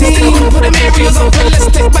back the scene. Stick 'em up, put them aerials up, and let's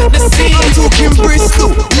take back the scene. I'm talking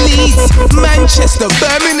Bristol, Leeds, Manchester,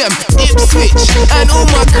 Birmingham, Ipswich, and all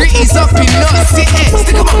my gritties up in North City.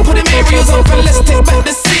 Stick 'em up, put them aerials up, and let's take back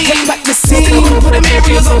the scene. Take back the scene. Stick 'em up, put them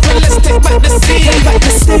aerials up, and let's take back the scene. Take back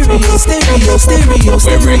the stereo.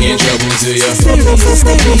 We're bringing trouble to you. Stereo.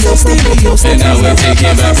 And now we're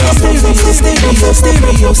taking back up.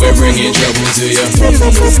 Stereo. We're bringing trouble to you.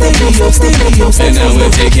 Stereo. And now we're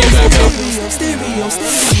taking back up.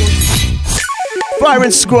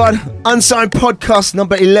 Firing Squad Unsigned Podcast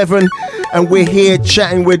number 11, and we're here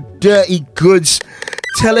chatting with Dirty Goods.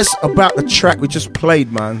 Tell us about the track we just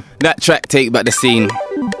played, man. That track, Take Back the Scene,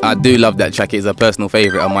 I do love that track. It's a personal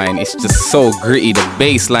favourite of mine. It's just so gritty. The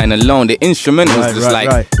bass line alone, the instrumental is just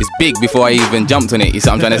it's big before I even jumped on it. You see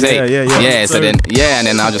what I'm trying to say? Yeah, so then, and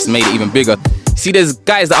then I just made it even bigger. See, there's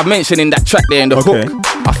guys that I've mentioned in that track there in the hook.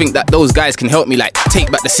 I think that those guys can help me, like,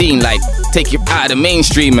 take back the scene, like, take you out of the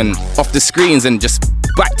mainstream and off the screens and just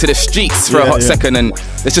back to the streets for a hot second, and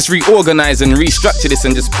let's just reorganize and restructure this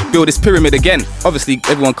and just build this pyramid again. Obviously,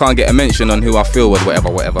 everyone can't get a mention on who I feel with,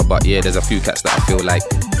 whatever, but yeah, there's a few cats that I feel like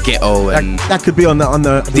ghetto and that could be on the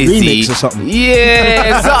remix or something.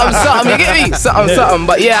 Yeah, something, you get me? Something.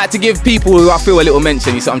 But yeah, I had to give people who I feel a little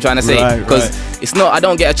mention, you see what I'm trying to say? Because it's not, I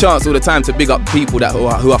don't get a chance all the time to big up people that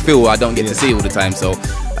who I feel I don't get to see all the time, so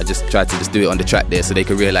I just tried to just do it on the track there so they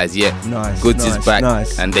can realise, Goods is back,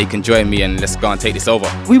 and they can join me, and let's go and take this over.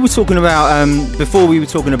 We were talking about, before we were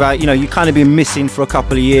talking about, you kind of been missing for a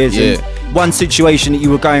couple of years. Yeah. And one situation that you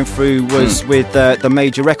were going through was with the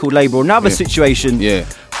major record label. Another situation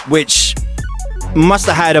which must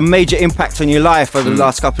have had a major impact on your life over the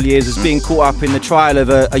last couple of years is being caught up in the trial of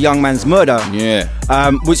a young man's murder.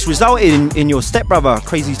 Which resulted in your stepbrother,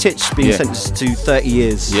 Crazy Titch, being sentenced to 30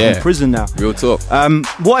 years in prison now. Real talk.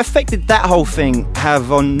 What effect did that whole thing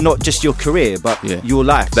have on not just your career, but your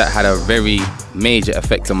life? That had a very major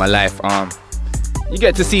effect on my life. You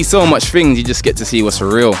get to see so much things, you just get to see what's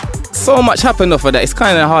real. So much happened off of that. It's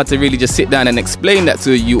kind of hard to really just sit down and explain that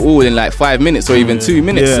to you all in like 5 minutes or even 2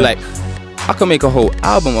 minutes. Like, I can make a whole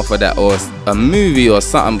album off of that, or a movie, or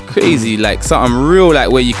something crazy, like something real, like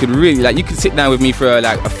where you could really, like, you could sit down with me for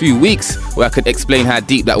like a few weeks where I could explain how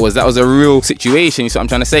deep that was. That was a real situation, you see what I'm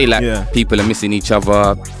trying to say? Like, people are missing each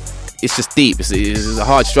other. It's just deep. It's a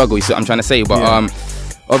hard struggle, you see what I'm trying to say? But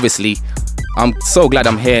obviously, I'm so glad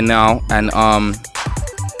I'm here now, and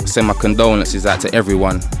send my condolences out to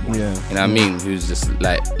everyone. You know what I mean? Who's just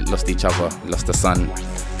like lost each other, lost a son,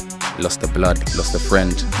 lost a blood, lost a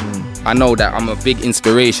friend. I know that I'm a big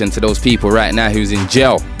inspiration to those people right now who's in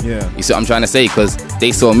jail. You see what I'm trying to say? Because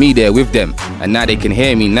they saw me there with them, and now they can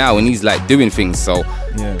hear me now, and he's like doing things. So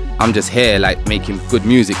I'm just here like making good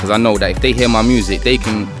music, because I know that if they hear my music, they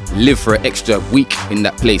can live for an extra week in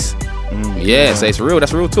that place. So it's real.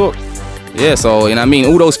 That's real talk. So you know what I mean?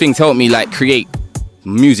 All those things help me like create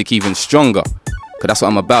music even stronger, because that's what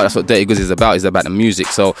I'm about. That's what Dirty Goods is about. It's about the music.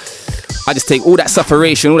 So I just take all that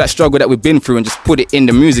sufferation, all that struggle that we've been through, and just put it in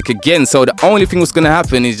the music again. So the only thing that's going to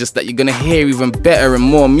happen is just that you're going to hear even better and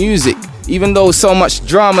more music. Even though so much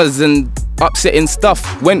dramas and upsetting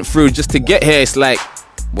stuff went through just to get here, it's like,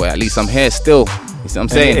 well, at least I'm here still. You see what I'm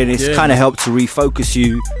saying? And it's kind of helped to refocus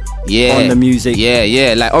you on the music.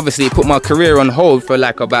 Yeah. Like obviously it put my career on hold for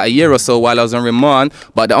like about a year or so while I was on remand.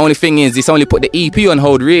 But the only thing is, it's only put the EP on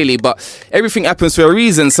hold really. But everything happens for a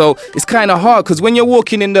reason. So it's kind of hard because when you're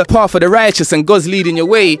walking in the path of the righteous and God's leading your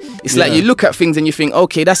way, it's like you look at things and you think,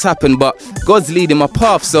 okay, that's happened, but God's leading my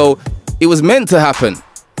path, so it was meant to happen.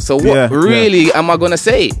 So what really am I gonna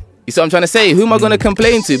say? You see what I'm trying to say? Who am I gonna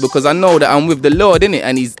complain to? Because I know that I'm with the Lord, innit?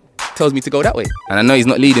 And He's tells me to go that way, and I know He's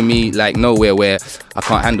not leading me like nowhere where I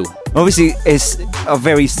can't handle. Obviously it's a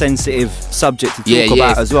very sensitive subject to talk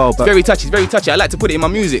about as well, but it's very touchy. I like to put it in my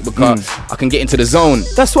music because I can get into the zone.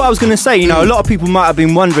 That's what I was going to say. You know, a lot of people might have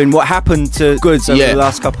been wondering what happened to Goods over the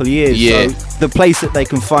last couple of years. So the place that they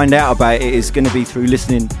can find out about it is going to be through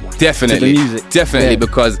listening to the music. Definitely,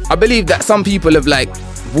 because I believe that some people have like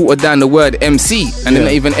watered down the word MC and they're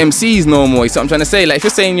not even MCs no more. So I'm trying to say, like, if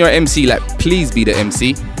you're saying you're an MC, like, please be the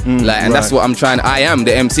MC. And that's what I'm trying. I am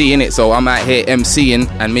the MC in it, so I'm out here MCing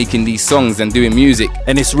and making these songs and doing music.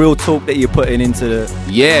 And it's real talk that you're putting into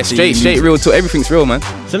the straight real talk. Everything's real, man.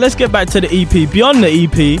 So let's get back to the EP. Beyond the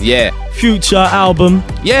EP, future album.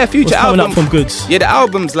 Future album coming up from Goods. The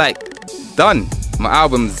album's like done. My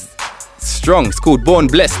album's strong. It's called Born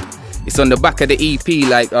Blessed. It's on the back of the EP,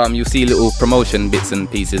 like you'll see little promotion bits and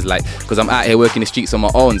pieces, like, because I'm out here working the streets on my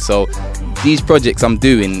own. So these projects I'm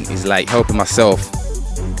doing is like helping myself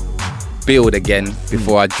build again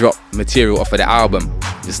before I drop material off of the album.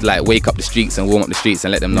 Just like wake up the streets and warm up the streets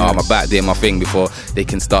and let them know I'm about doing my thing before they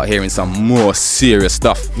can start hearing some more serious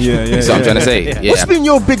stuff. So I'm trying to say. What's been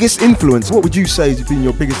your biggest influence? What would you say has been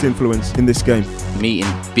your biggest influence in this game?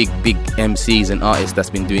 Meeting big MCs and artists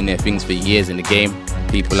that's been doing their things for years in the game.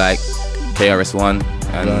 People like KRS-One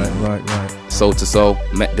and right. Soul to Soul,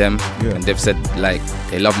 met them and they've said like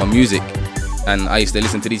they love my music. And I used to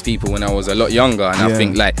listen to these people when I was a lot younger, and I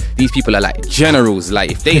think like these people are like generals.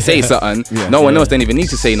 Like if they say something, no one else don't even need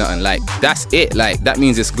to say nothing. Like that's it. Like that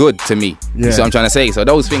means it's good to me. You see what I'm trying to say? So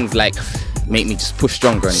those things like make me just push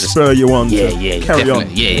stronger and just spur you on. Carry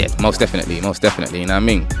on. Most definitely. You know what I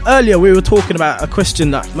mean? Earlier we were talking about a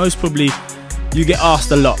question that most probably you get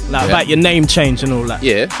asked a lot, like about your name change and all that.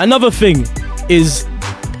 Another thing is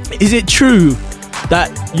it true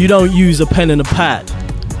that you don't use a pen and a pad?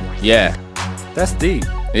 That's deep.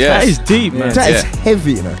 That is deep, man. That is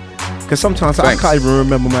heavy, you know. Because sometimes I can't even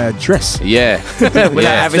remember my address. Without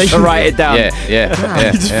having to write it down.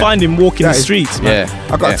 You just find him walking the streets, man.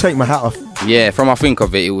 I got to take my hat off. From I think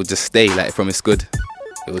of it, it will just stay. Like from it's good,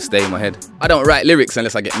 it will stay in my head. I don't write lyrics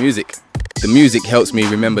unless I get music. The music helps me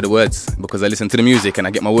remember the words because I listen to the music and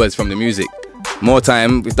I get my words from the music. More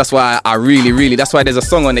time, that's why I really, that's why there's a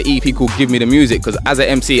song on the EP called Give Me the Music, because as an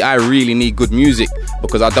MC I really need good music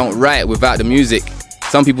because I don't write without the music.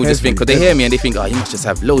 Some people just think, because they hear me and they think, oh, you must just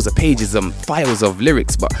have loads of pages and files of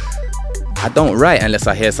lyrics, but I don't write unless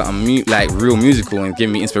I hear something like real musical and give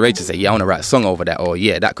me inspiration, say, I want to write a song over that, or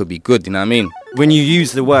that could be good, you know what I mean? When you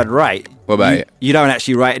use the word write, what about it? You don't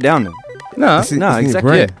actually write it down. No,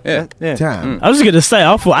 exactly. Damn. I was just gonna say,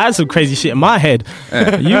 I thought I had some crazy shit in my head.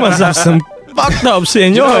 You must have some fucked up shit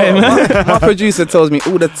in your head, man. My producer tells me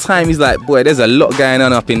all the time, he's like, boy, there's a lot going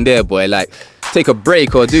on up in there, boy. Like, take a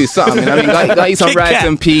break or do something. I mean, go eat some rice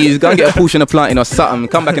and peas, go and get a portion of plantain or something.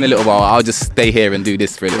 Come back in a little while. I'll just stay here and do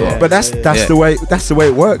this for a little while. But that's the way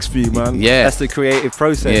it works for you, man. That's the creative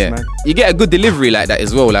process, man. You get a good delivery like that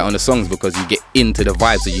as well, like on the songs, because you get into the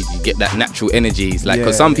vibe, so you get that natural energy. It's like,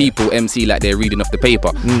 because some people MC like they're reading off the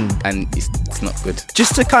paper, and it's not good.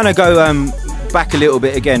 Just to kind of go back a little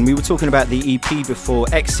bit again, we were talking about the EP before,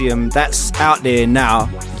 Exium. That's out there now.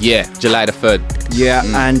 July the 3rd.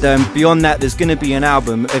 And beyond that, there's going to be an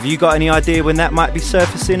album. Have you got any idea when that might be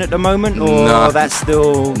surfacing at the moment, or that's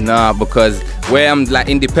still? Nah, because where I'm like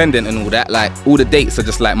independent and all that, like all the dates are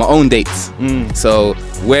just like my own dates. So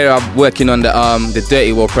where I'm working on the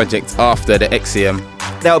Dirty World project after the Exium,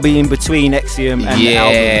 that'll be in between Exium and the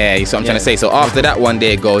album. Yeah, that's what I'm trying to say. So after that one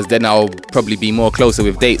day goes, then I'll probably be more closer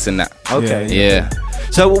with dates and that. Okay.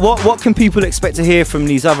 So what can people expect to hear from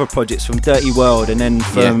these other projects, from Dirty World and then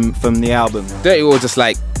from the album? Dirty World, just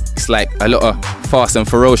like, it's like a lot of fast and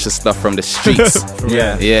ferocious stuff from the streets.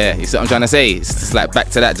 You see what I'm trying to say? It's just like back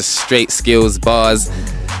to that, just straight skills, bars,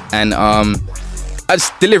 and I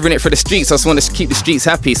just delivering it for the streets. I just want to keep the streets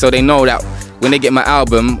happy, so they know that when they get my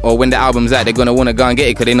album, or when the album's out, they're gonna want to go and get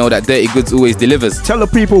it, because they know that Dirty Goods always delivers. Tell the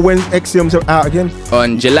people when Exium's out again.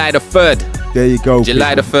 On July the 3rd. There you go.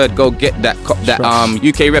 July the 3rd. Go get that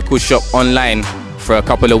UK record shop online for a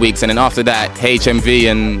couple of weeks, and then after that,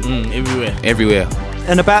 HMV and everywhere.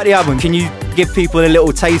 And about the album, can you give people a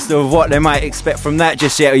little taste of what they might expect from that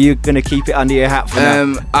just yet, or are you going to keep it under your hat for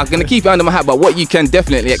now? I'm going to keep it under my hat, but what you can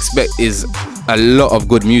definitely expect is a lot of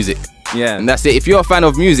good music. Yeah. And that's it. If you're a fan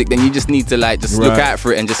of music, then you just need to like just look out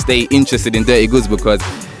for it and just stay interested in Dirty Goods, because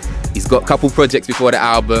he's got a couple projects before the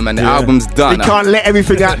album, and the album's done. He can't let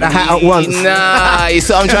everything out the hat at once. Nah, it's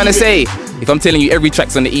what I'm trying to say. If I'm telling you every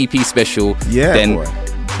track's on the EP special, then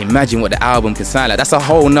imagine what the album can sound like. That's a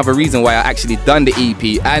whole nother reason why I actually done the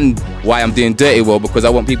EP and why I'm doing Dirty World, because I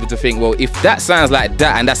want people to think, well, if that sounds like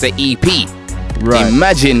that and that's an EP,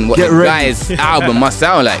 imagine what the guy's album must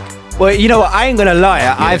sound like. Well, you know what? I ain't gonna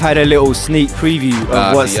lie. I've had a little sneak preview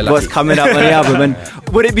of what's coming up on the album, and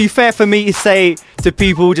would it be fair for me to say to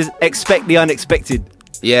people, just expect the unexpected?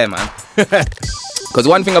 Yeah, man. Because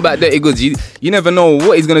one thing about Dirty Goods, you never know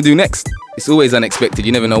what he's gonna do next. It's always unexpected.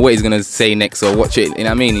 You never know what he's gonna say next or watch it. You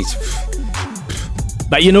know what I mean?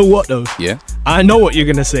 But you know what though? Yeah. I know what you're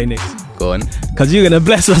gonna say next. Go on. Because you're gonna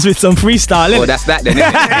bless us with some freestyle. Oh, that's that then.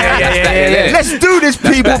 Yeah. Let's do this,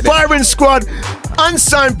 people. Firing Squad,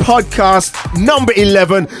 Unsigned Podcast, number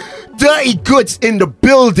 11. Dirty Goods in the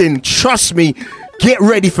building. Trust me. Get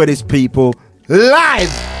ready for this, people.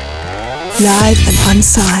 Live and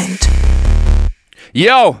unsigned.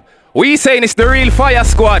 Yo, we saying it's the real Fire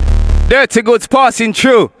Squad. Dirty Goods passing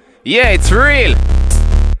through. Yeah, it's real.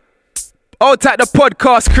 Out at the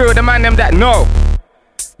podcast crew, the man them that know.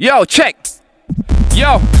 Yo, check.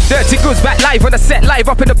 Yo, Dirty Goods back live on the set, live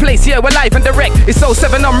up in the place. Yeah, we're live and direct. It's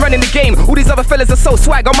 07, I'm running the game. All these other fellas are so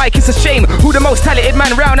swag on mic, it's a shame. Who the most talented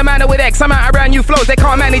man round? A man with X. I'm out around new flows, they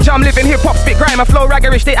can't manage. I'm living hip hop, spit grime, I flow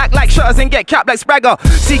raggerish. They act like shutters and get capped like Spragger.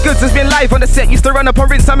 See, Goods has been live on the set. Used to run up on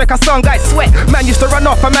rinse, I make a song guys sweat. Man used to run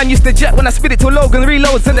off, a man used to jet when I spit it to Logan,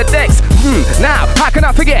 reloads in the decks. Now, how can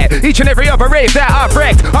I forget each and every other rave that I've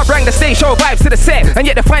wrecked? I bring the stage show vibes to the set, and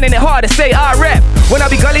yet they're finding it hard to say I rep. When I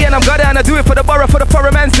be gully and I'm gutter and I do it for the borough, for the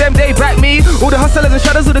foreign man's them, they back me. All the hustlers and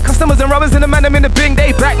shutters, all the customers and robbers and the man them in the bing,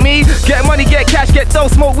 they back me. Get money, get cash, get dough,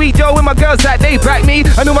 smoke weed, yo, with my girls that they back me.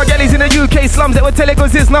 I know my galleys in the UK slums that would tell it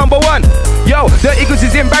Goods is number one. Yo, Dirty Goods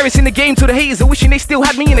is embarrassing the game to the haters, are wishing they still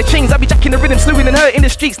had me in the chains. I be jacking the rhythm, slewing and hurting the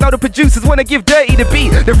streets. Now the producers wanna give Dirty the beat.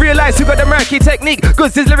 They realize who got the murky technique.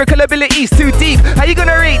 Goods' lyrical abilities too deep. How you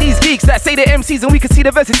gonna rate these geeks that say they're MCs and we can see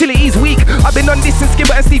the versatility's weak? I've been on this since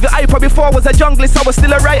Skibber and Stevie Iper. Before I was a junglist, I was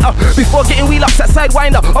still a writer. Before getting wheel ups at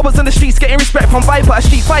Sidewinder, I was on the streets getting respect from Viper, a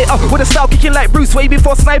street fighter with a style kicking like Bruce way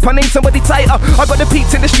before Sniper. Name somebody tighter. I got the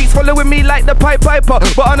peeps in the streets following me like the Pied Piper.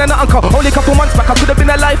 But on an uncle, only a couple months back I could have been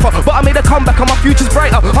a lifer, but I made a comeback and my future's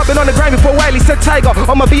brighter. I've been on the grind before Wiley said Tiger.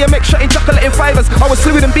 On my BMX shutting chocolate in fibers. I was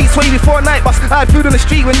fluid and beats way before Night Bus. I had food on the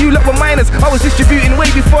street when you lot were minors. I was distributing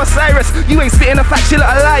way before Cyrus. You ain't spitting the facts, you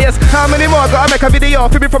lot are liars. How many more gotta make a video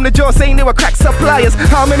fibbing from the jaw saying they were crack suppliers?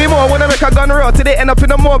 How many more wanna make a gun raw till they end up in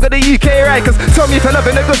the morgue of the UK Rikers? Tell me if you're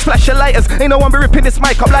loving the good flash your lighters. Ain't no one be ripping this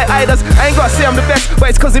mic up like Idas. I ain't gotta say I'm the best, but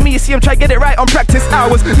it's cause of me you see them try get it right on practice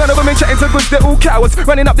hours. None of them ain't chatting to Goods, they're all cowards.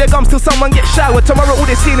 Running up their gums till someone gets showered. Tomorrow all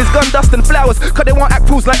they seeing is gun dust and flowers, cause they want act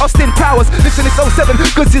fools like Austin Powers. Listen, it's 07,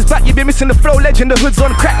 Goods is back, you been missing the flow legend. The hood's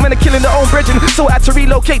on crack, man, are killing their own brethren. So I had to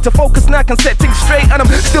relocate to focus now, I can set things straight. And I'm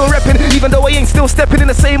still repping, even though I ain't still stepping in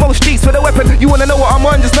the same old streets with a weapon. You wanna know what I'm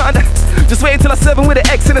on, just wait until I serve him with an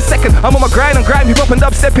X in a second. I'm on my grind and grind, hip up and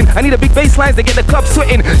dub stepping. I need a big bass lines to get the club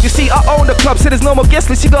sweating. You see, I own the club, so there's no more guest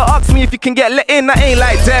list. You gotta ask me if you can get let in, I ain't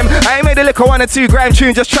like them. I ain't made a liquor 1 or 2 grime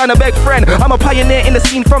tune, just trying to beg friend. I'm a pioneer in the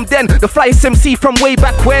scene from then, the flyest MC from way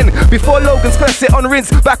back when. Before Logan's first sit on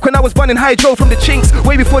rinse, back when I was bunning hydro from the chinks.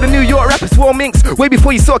 Way before the New York rappers wore minks, way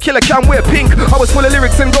before you saw Killer Cam wear pink. I was full of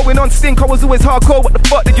lyrics and going on stink, I was always hardcore. What the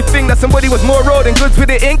fuck did you think, that somebody was more raw than Goods with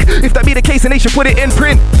the ink? If that be the case, then they should put it in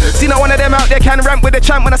print. See, not one of them out there can ramp with the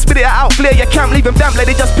champ. When I spit it out, flare, you can't leave them damp like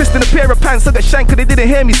they just pissed in a pair of pants. I got shank cause they didn't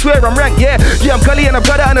hear me swear I'm rank, yeah. Yeah, I'm gully and I'm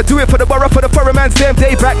gutter and I do it for the borough, for the foreign man's them,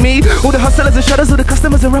 they back me. All the hustlers and shutters, all the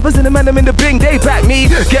customers and robbers and the man them in the bing, they back me.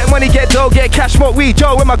 Get money, get dough, get cash, smoke weed,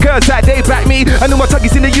 Joe, with my girls that they back me. I know my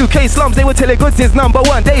tuggies in the UK slums, they would tell it Goods is number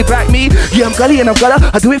one, they back me. Yeah, I'm gully and I'm gutter,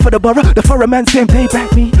 I do it for the borough, the foreign man's them, they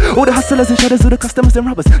back me. All the hustlers and shutters, all the customers and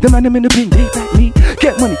robbers, the man them in the bing, they back me.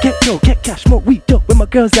 Get money, get dough, get cash, smoke weed, Joe, with my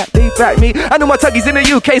girls that they back me. I know my tuggies in the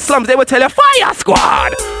UK slums, they would tell you Fire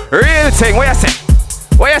Squad. Real thing, what you say?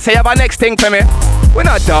 What you say, you have a next thing for me? We're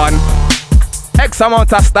not done. X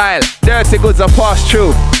amount of style, Dirty Goods are passed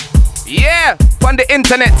through. Yeah, on the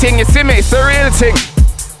internet thing, you see me, it's the real thing.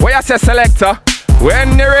 What you say, selector?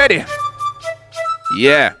 When you're ready.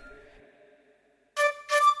 Yeah.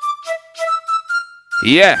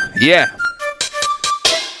 Yeah.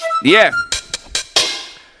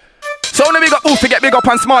 So when we got Poof, get big up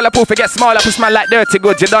and smaller, Poof, get smaller, Poof, man like Dirty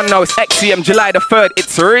Goods, you don't know, it's XCM, July the 3rd,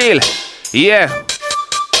 it's real. Yeah.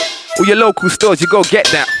 All your local stores, you go get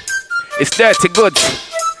that. It's Dirty Goods.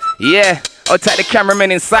 Yeah. I'll take the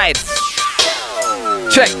cameraman inside.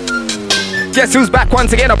 Check. Guess who's back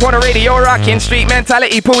once again upon the radio, rocking street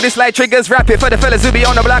mentality. Pull this like triggers, rap it for the fellas who be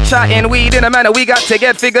on the block shotting weed in a manner. We got to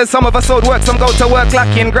get figures. Some of us sold work, some go to work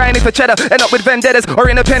clocking, grinding for cheddar, end up with vendettas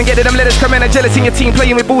or in a pen getting them letters. Come in and jealous in your team,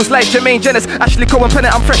 playing with bulls like Jermaine Jealous, Ashley Cohen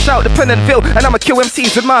Pennant. I'm fresh out the Pennantville and I'ma kill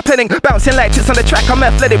MCs with my penning, bouncing like chits on the track. I'm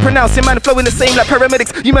athletic, pronouncing man flowing the same like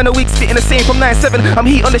paramedics. You man are weak, spitting the same from 9-7. I'm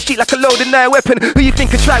heat on the street like a loaded 9 weapon. Who you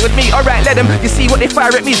think could try with me? Alright, let him. You see what they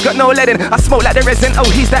fire at me's got no lead in. I smoke like the resin.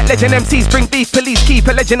 Oh, he's that legend. MCs bring beef, police keep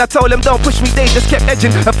a legend. I told them don't push me, they just kept edging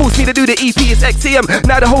and forced me to do the EP. It's XCM.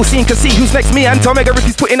 Now the whole scene can see who's next. Me and Omega if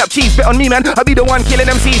he's putting up cheese. Bet on me, man. I'll be the one killing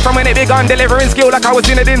MCs from when it begun. Delivering skill like I was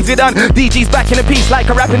in a Zidane. DG's back in a piece like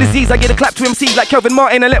a rapping disease. I get a clap to MCs like Kelvin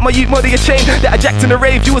Martin and let my youth mother your chain. That I jacked in the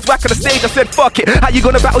rave. You was whack on the stage. I said fuck it. How you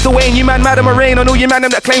gonna battle the Wayne? You man Madam Moraine on all you man them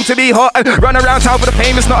that claim to be hot and run around town for the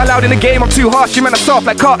fame. It's not allowed in the game. I'm too harsh. You man are soft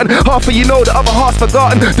like cotton. Half of you know the other half's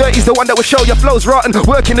forgotten. Dirty's the one that will show your flows rotten.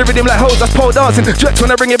 Working the rhythm like hoes. That's pole dancing. Jerks when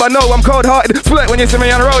I bring it, but no, I'm cold hearted. Split when you see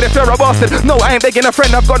me on the road if you're a bastard. No, I ain't begging a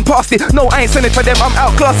friend. I've gone past it. No, I ain't sending for them. I'm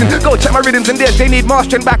outclassing. Go check my rhythms and theirs. They need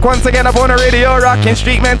mastering. Back once again up on the radio, rocking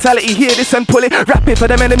street mentality. Hear this and pull it. Rap it for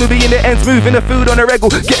them and the movie in the ends. Moving the food on the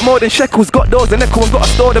regular. Get more than shekels. Got doors and echo and got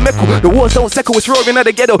to store the meckle. The wars don't settle. It's roaring at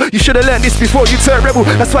the ghetto. You should have learned this before you turn rebel.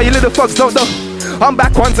 That's why you little fucks don't know. I'm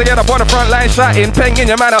back once again up on the front line, shouting, peng in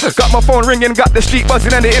your manner. Got my phone ringing, got the street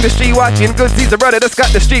buzzing and the industry watching. Good sees the brother that's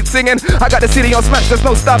got the street singing. I got the city on smash, there's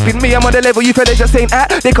no stopping me. I'm on the level you fellas just ain't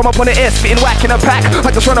at. They come up on the air, spitting whack in a pack.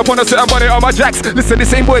 I just run up on a set and money on my jacks. Listen, the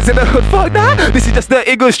same boys in the hood, fuck that. This is just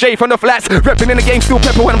dirty good straight from the flats. Repping in the game, still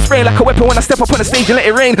pepper when I'm spraying like a weapon. When I step up on the stage and let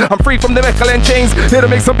it rain, I'm free from the Mecca and chains. Here to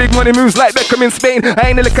make some big money moves like Beckham in Spain. I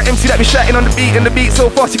ain't a liquor MC that be shouting on the beat, and the beat so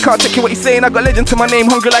fast you can't check what he's saying. I got legend to my name,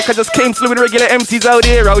 hungry like I just came. Slewing regular MCs out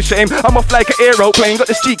here, oh shame. I'm off like an aeroplane. Got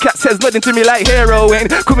the street cat says nothing to me like heroin.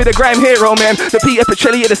 Call me the grime hero, man. The Peter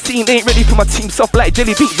Petrelli of the scene ain't ready for my team. Soft like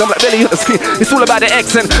jelly beans, I'm like belly on the screen. It's all about the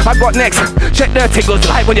accent. I got next. Check their tickles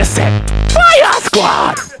live on your set. Fire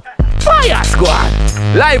Squad! Fire Squad!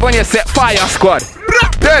 Live on your set, Fire Squad.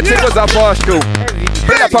 Dirty was a boss too.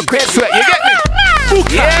 Build up a quick sweat, you get me?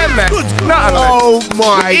 Yeah, man. Oh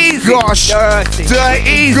my gosh.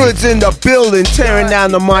 Dirty Goods in the building, tearing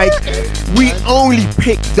down the mic. We only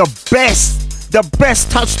pick the best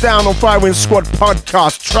touchdown on Firing Squad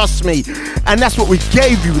podcast, trust me. And that's what we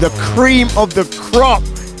gave you, the cream of the crop.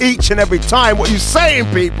 Each and every time. What you saying,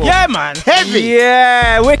 people? Yeah, man. Heavy.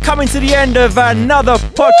 Yeah, we're coming to the end of another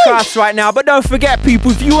podcast right now. But don't forget, people,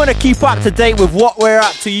 if you want to keep up to date with what we're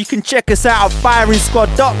up to, you can check us out at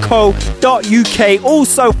firingsquad.co.uk.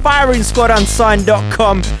 Also,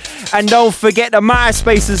 firingsquadunsigned.com. And don't forget the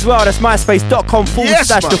MySpace as well. That's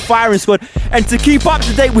myspace.com/the Firing Squad. And to keep up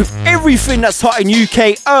to date with everything that's hot in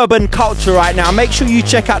UK urban culture right now, make sure you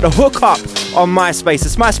check out the Hookup on MySpace.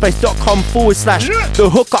 It's myspace.com/the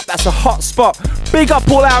Hookup. That's a hot spot. Big up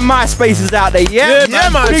all our MySpaces out there, yeah? Yeah,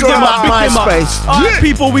 man. Big them up, MySpace. Alright,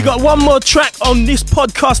 people, we got one more track on this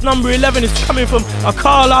podcast, number 11. It's coming from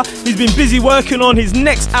Akala. He's been busy working on his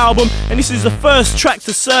next album, and this is the first track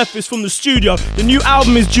to surface from the studio. The new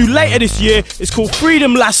album is due later this year. It's called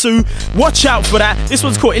Freedom Lasso. Watch out for that. This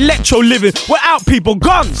one's called Electro Living. We're out, people.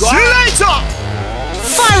 Guns. See you later.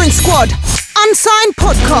 Firing Squad Unsigned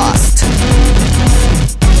Podcast.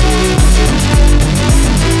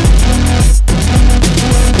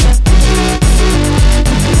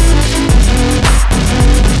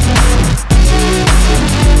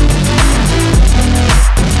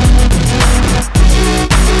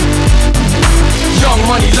 Young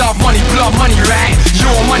money, love money, blood money, right?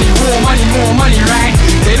 Your money, war money, more money, right?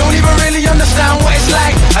 They don't even really understand what it's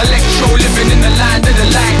like. Electro living in the land of the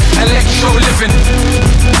light. Electro living.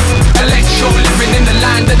 Electro living in the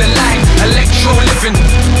land of the light. Electro living.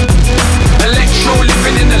 Electro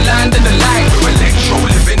living in the land of the light. Electro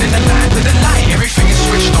living in the land of the light. Everything is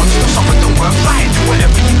switched on, still something don't work right. Do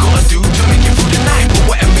whatever you gotta do to make it through the night. But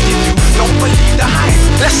whatever you do, don't believe the hype.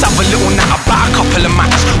 Let's have a little night about a couple of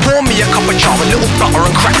matters. Pour me a cup of jar, a little butter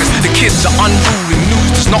and crackers. The kids are unruly,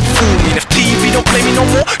 news does not fool me. And if TV don't play me no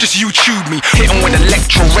more, just YouTube me. Hit 'em with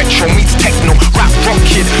electro, retro meets techno. Rap rock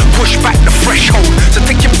kid, push back the threshold. So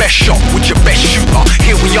take your best shot with your best shooter.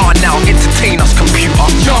 Here we are now, entertain us computer.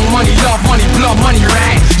 Young money, love money, blood money,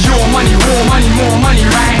 right? Your money, war money, more money,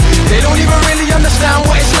 right? They don't even really understand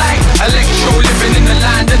what it's like. Electro living in the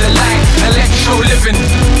land of the light. Electro living.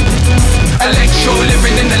 Electro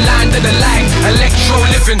living in the land of the light. Electro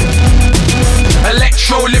living.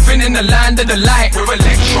 Electro living in the land of the light. We're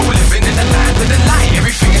electro living in the land of the light.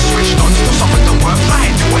 Everything is switched on, still something don't work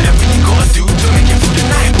right. Do whatever you gotta do to make it through the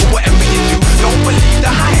night. But whatever you do, don't believe the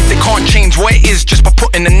hype. They can't change what it is just by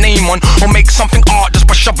putting a name on, or make something art just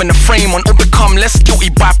shoving the frame on. Or become less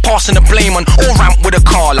guilty by passing the blame on. Or ramp with a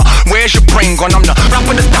caller. Where's your brain gone? I'm the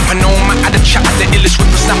rapper that's dapper, no man. I the chat, the illest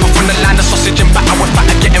with the snapper from the line of sausage and batter. With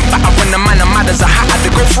batter getting fatter when the man of mad as a hat. I had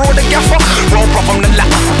to go through all the gaffer. Roll bro from the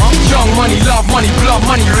latter. Young money, love money, blood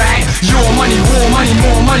money, right? Your money, war money,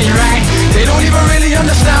 more money, right? They don't even really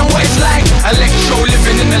understand what it's like. Electro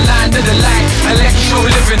living in the land of the light. Electro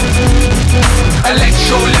living.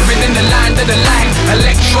 Electro living in the land of the light.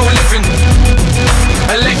 Electro living.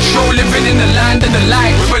 Electro living in the land of the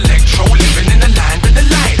light. We're electro living in the land of the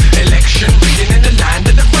light. Election rigging in the land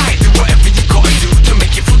of the right. Do whatever you gotta do to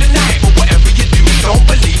make it through the night. But whatever you do, don't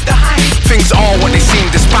believe the hype. Things are what they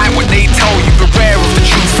seem despite what they tell you. Beware of the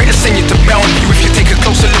truth, it'll send you to Bellevue. If you take a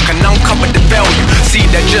closer look and uncover the bell, you see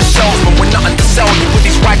they're just salesmen with nothing to sell you. With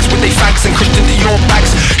these rags, with they fags and Christian Dior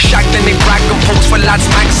bags. Shag, then they brag and pose for lads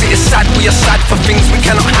mags. It is sad, we are sad for things we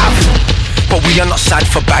cannot have, but we are not sad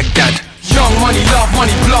for Baghdad. Young money, love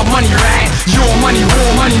money, blood money, right? Your money,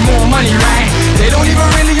 war money, more money, right? They don't even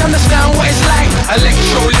really understand what it's like.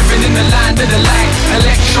 Electro living in the land of the light.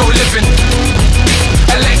 Electro living.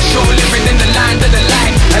 Electro living in the land of the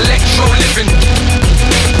light. Electro living.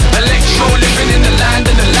 Electro living in the land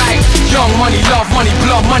of the light. Young money, love money,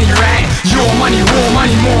 blood money, right? Your money, war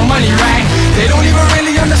money, more money, right? They don't even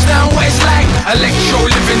really understand what it's like. Electro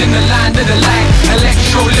living in the land of the light.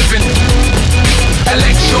 Electro living.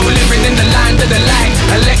 Electro living in the land of the light.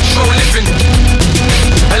 Electro living.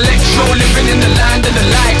 Electro living in the land of the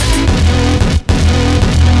light.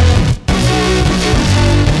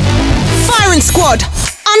 Firing Squad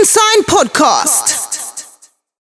Unsigned Podcast.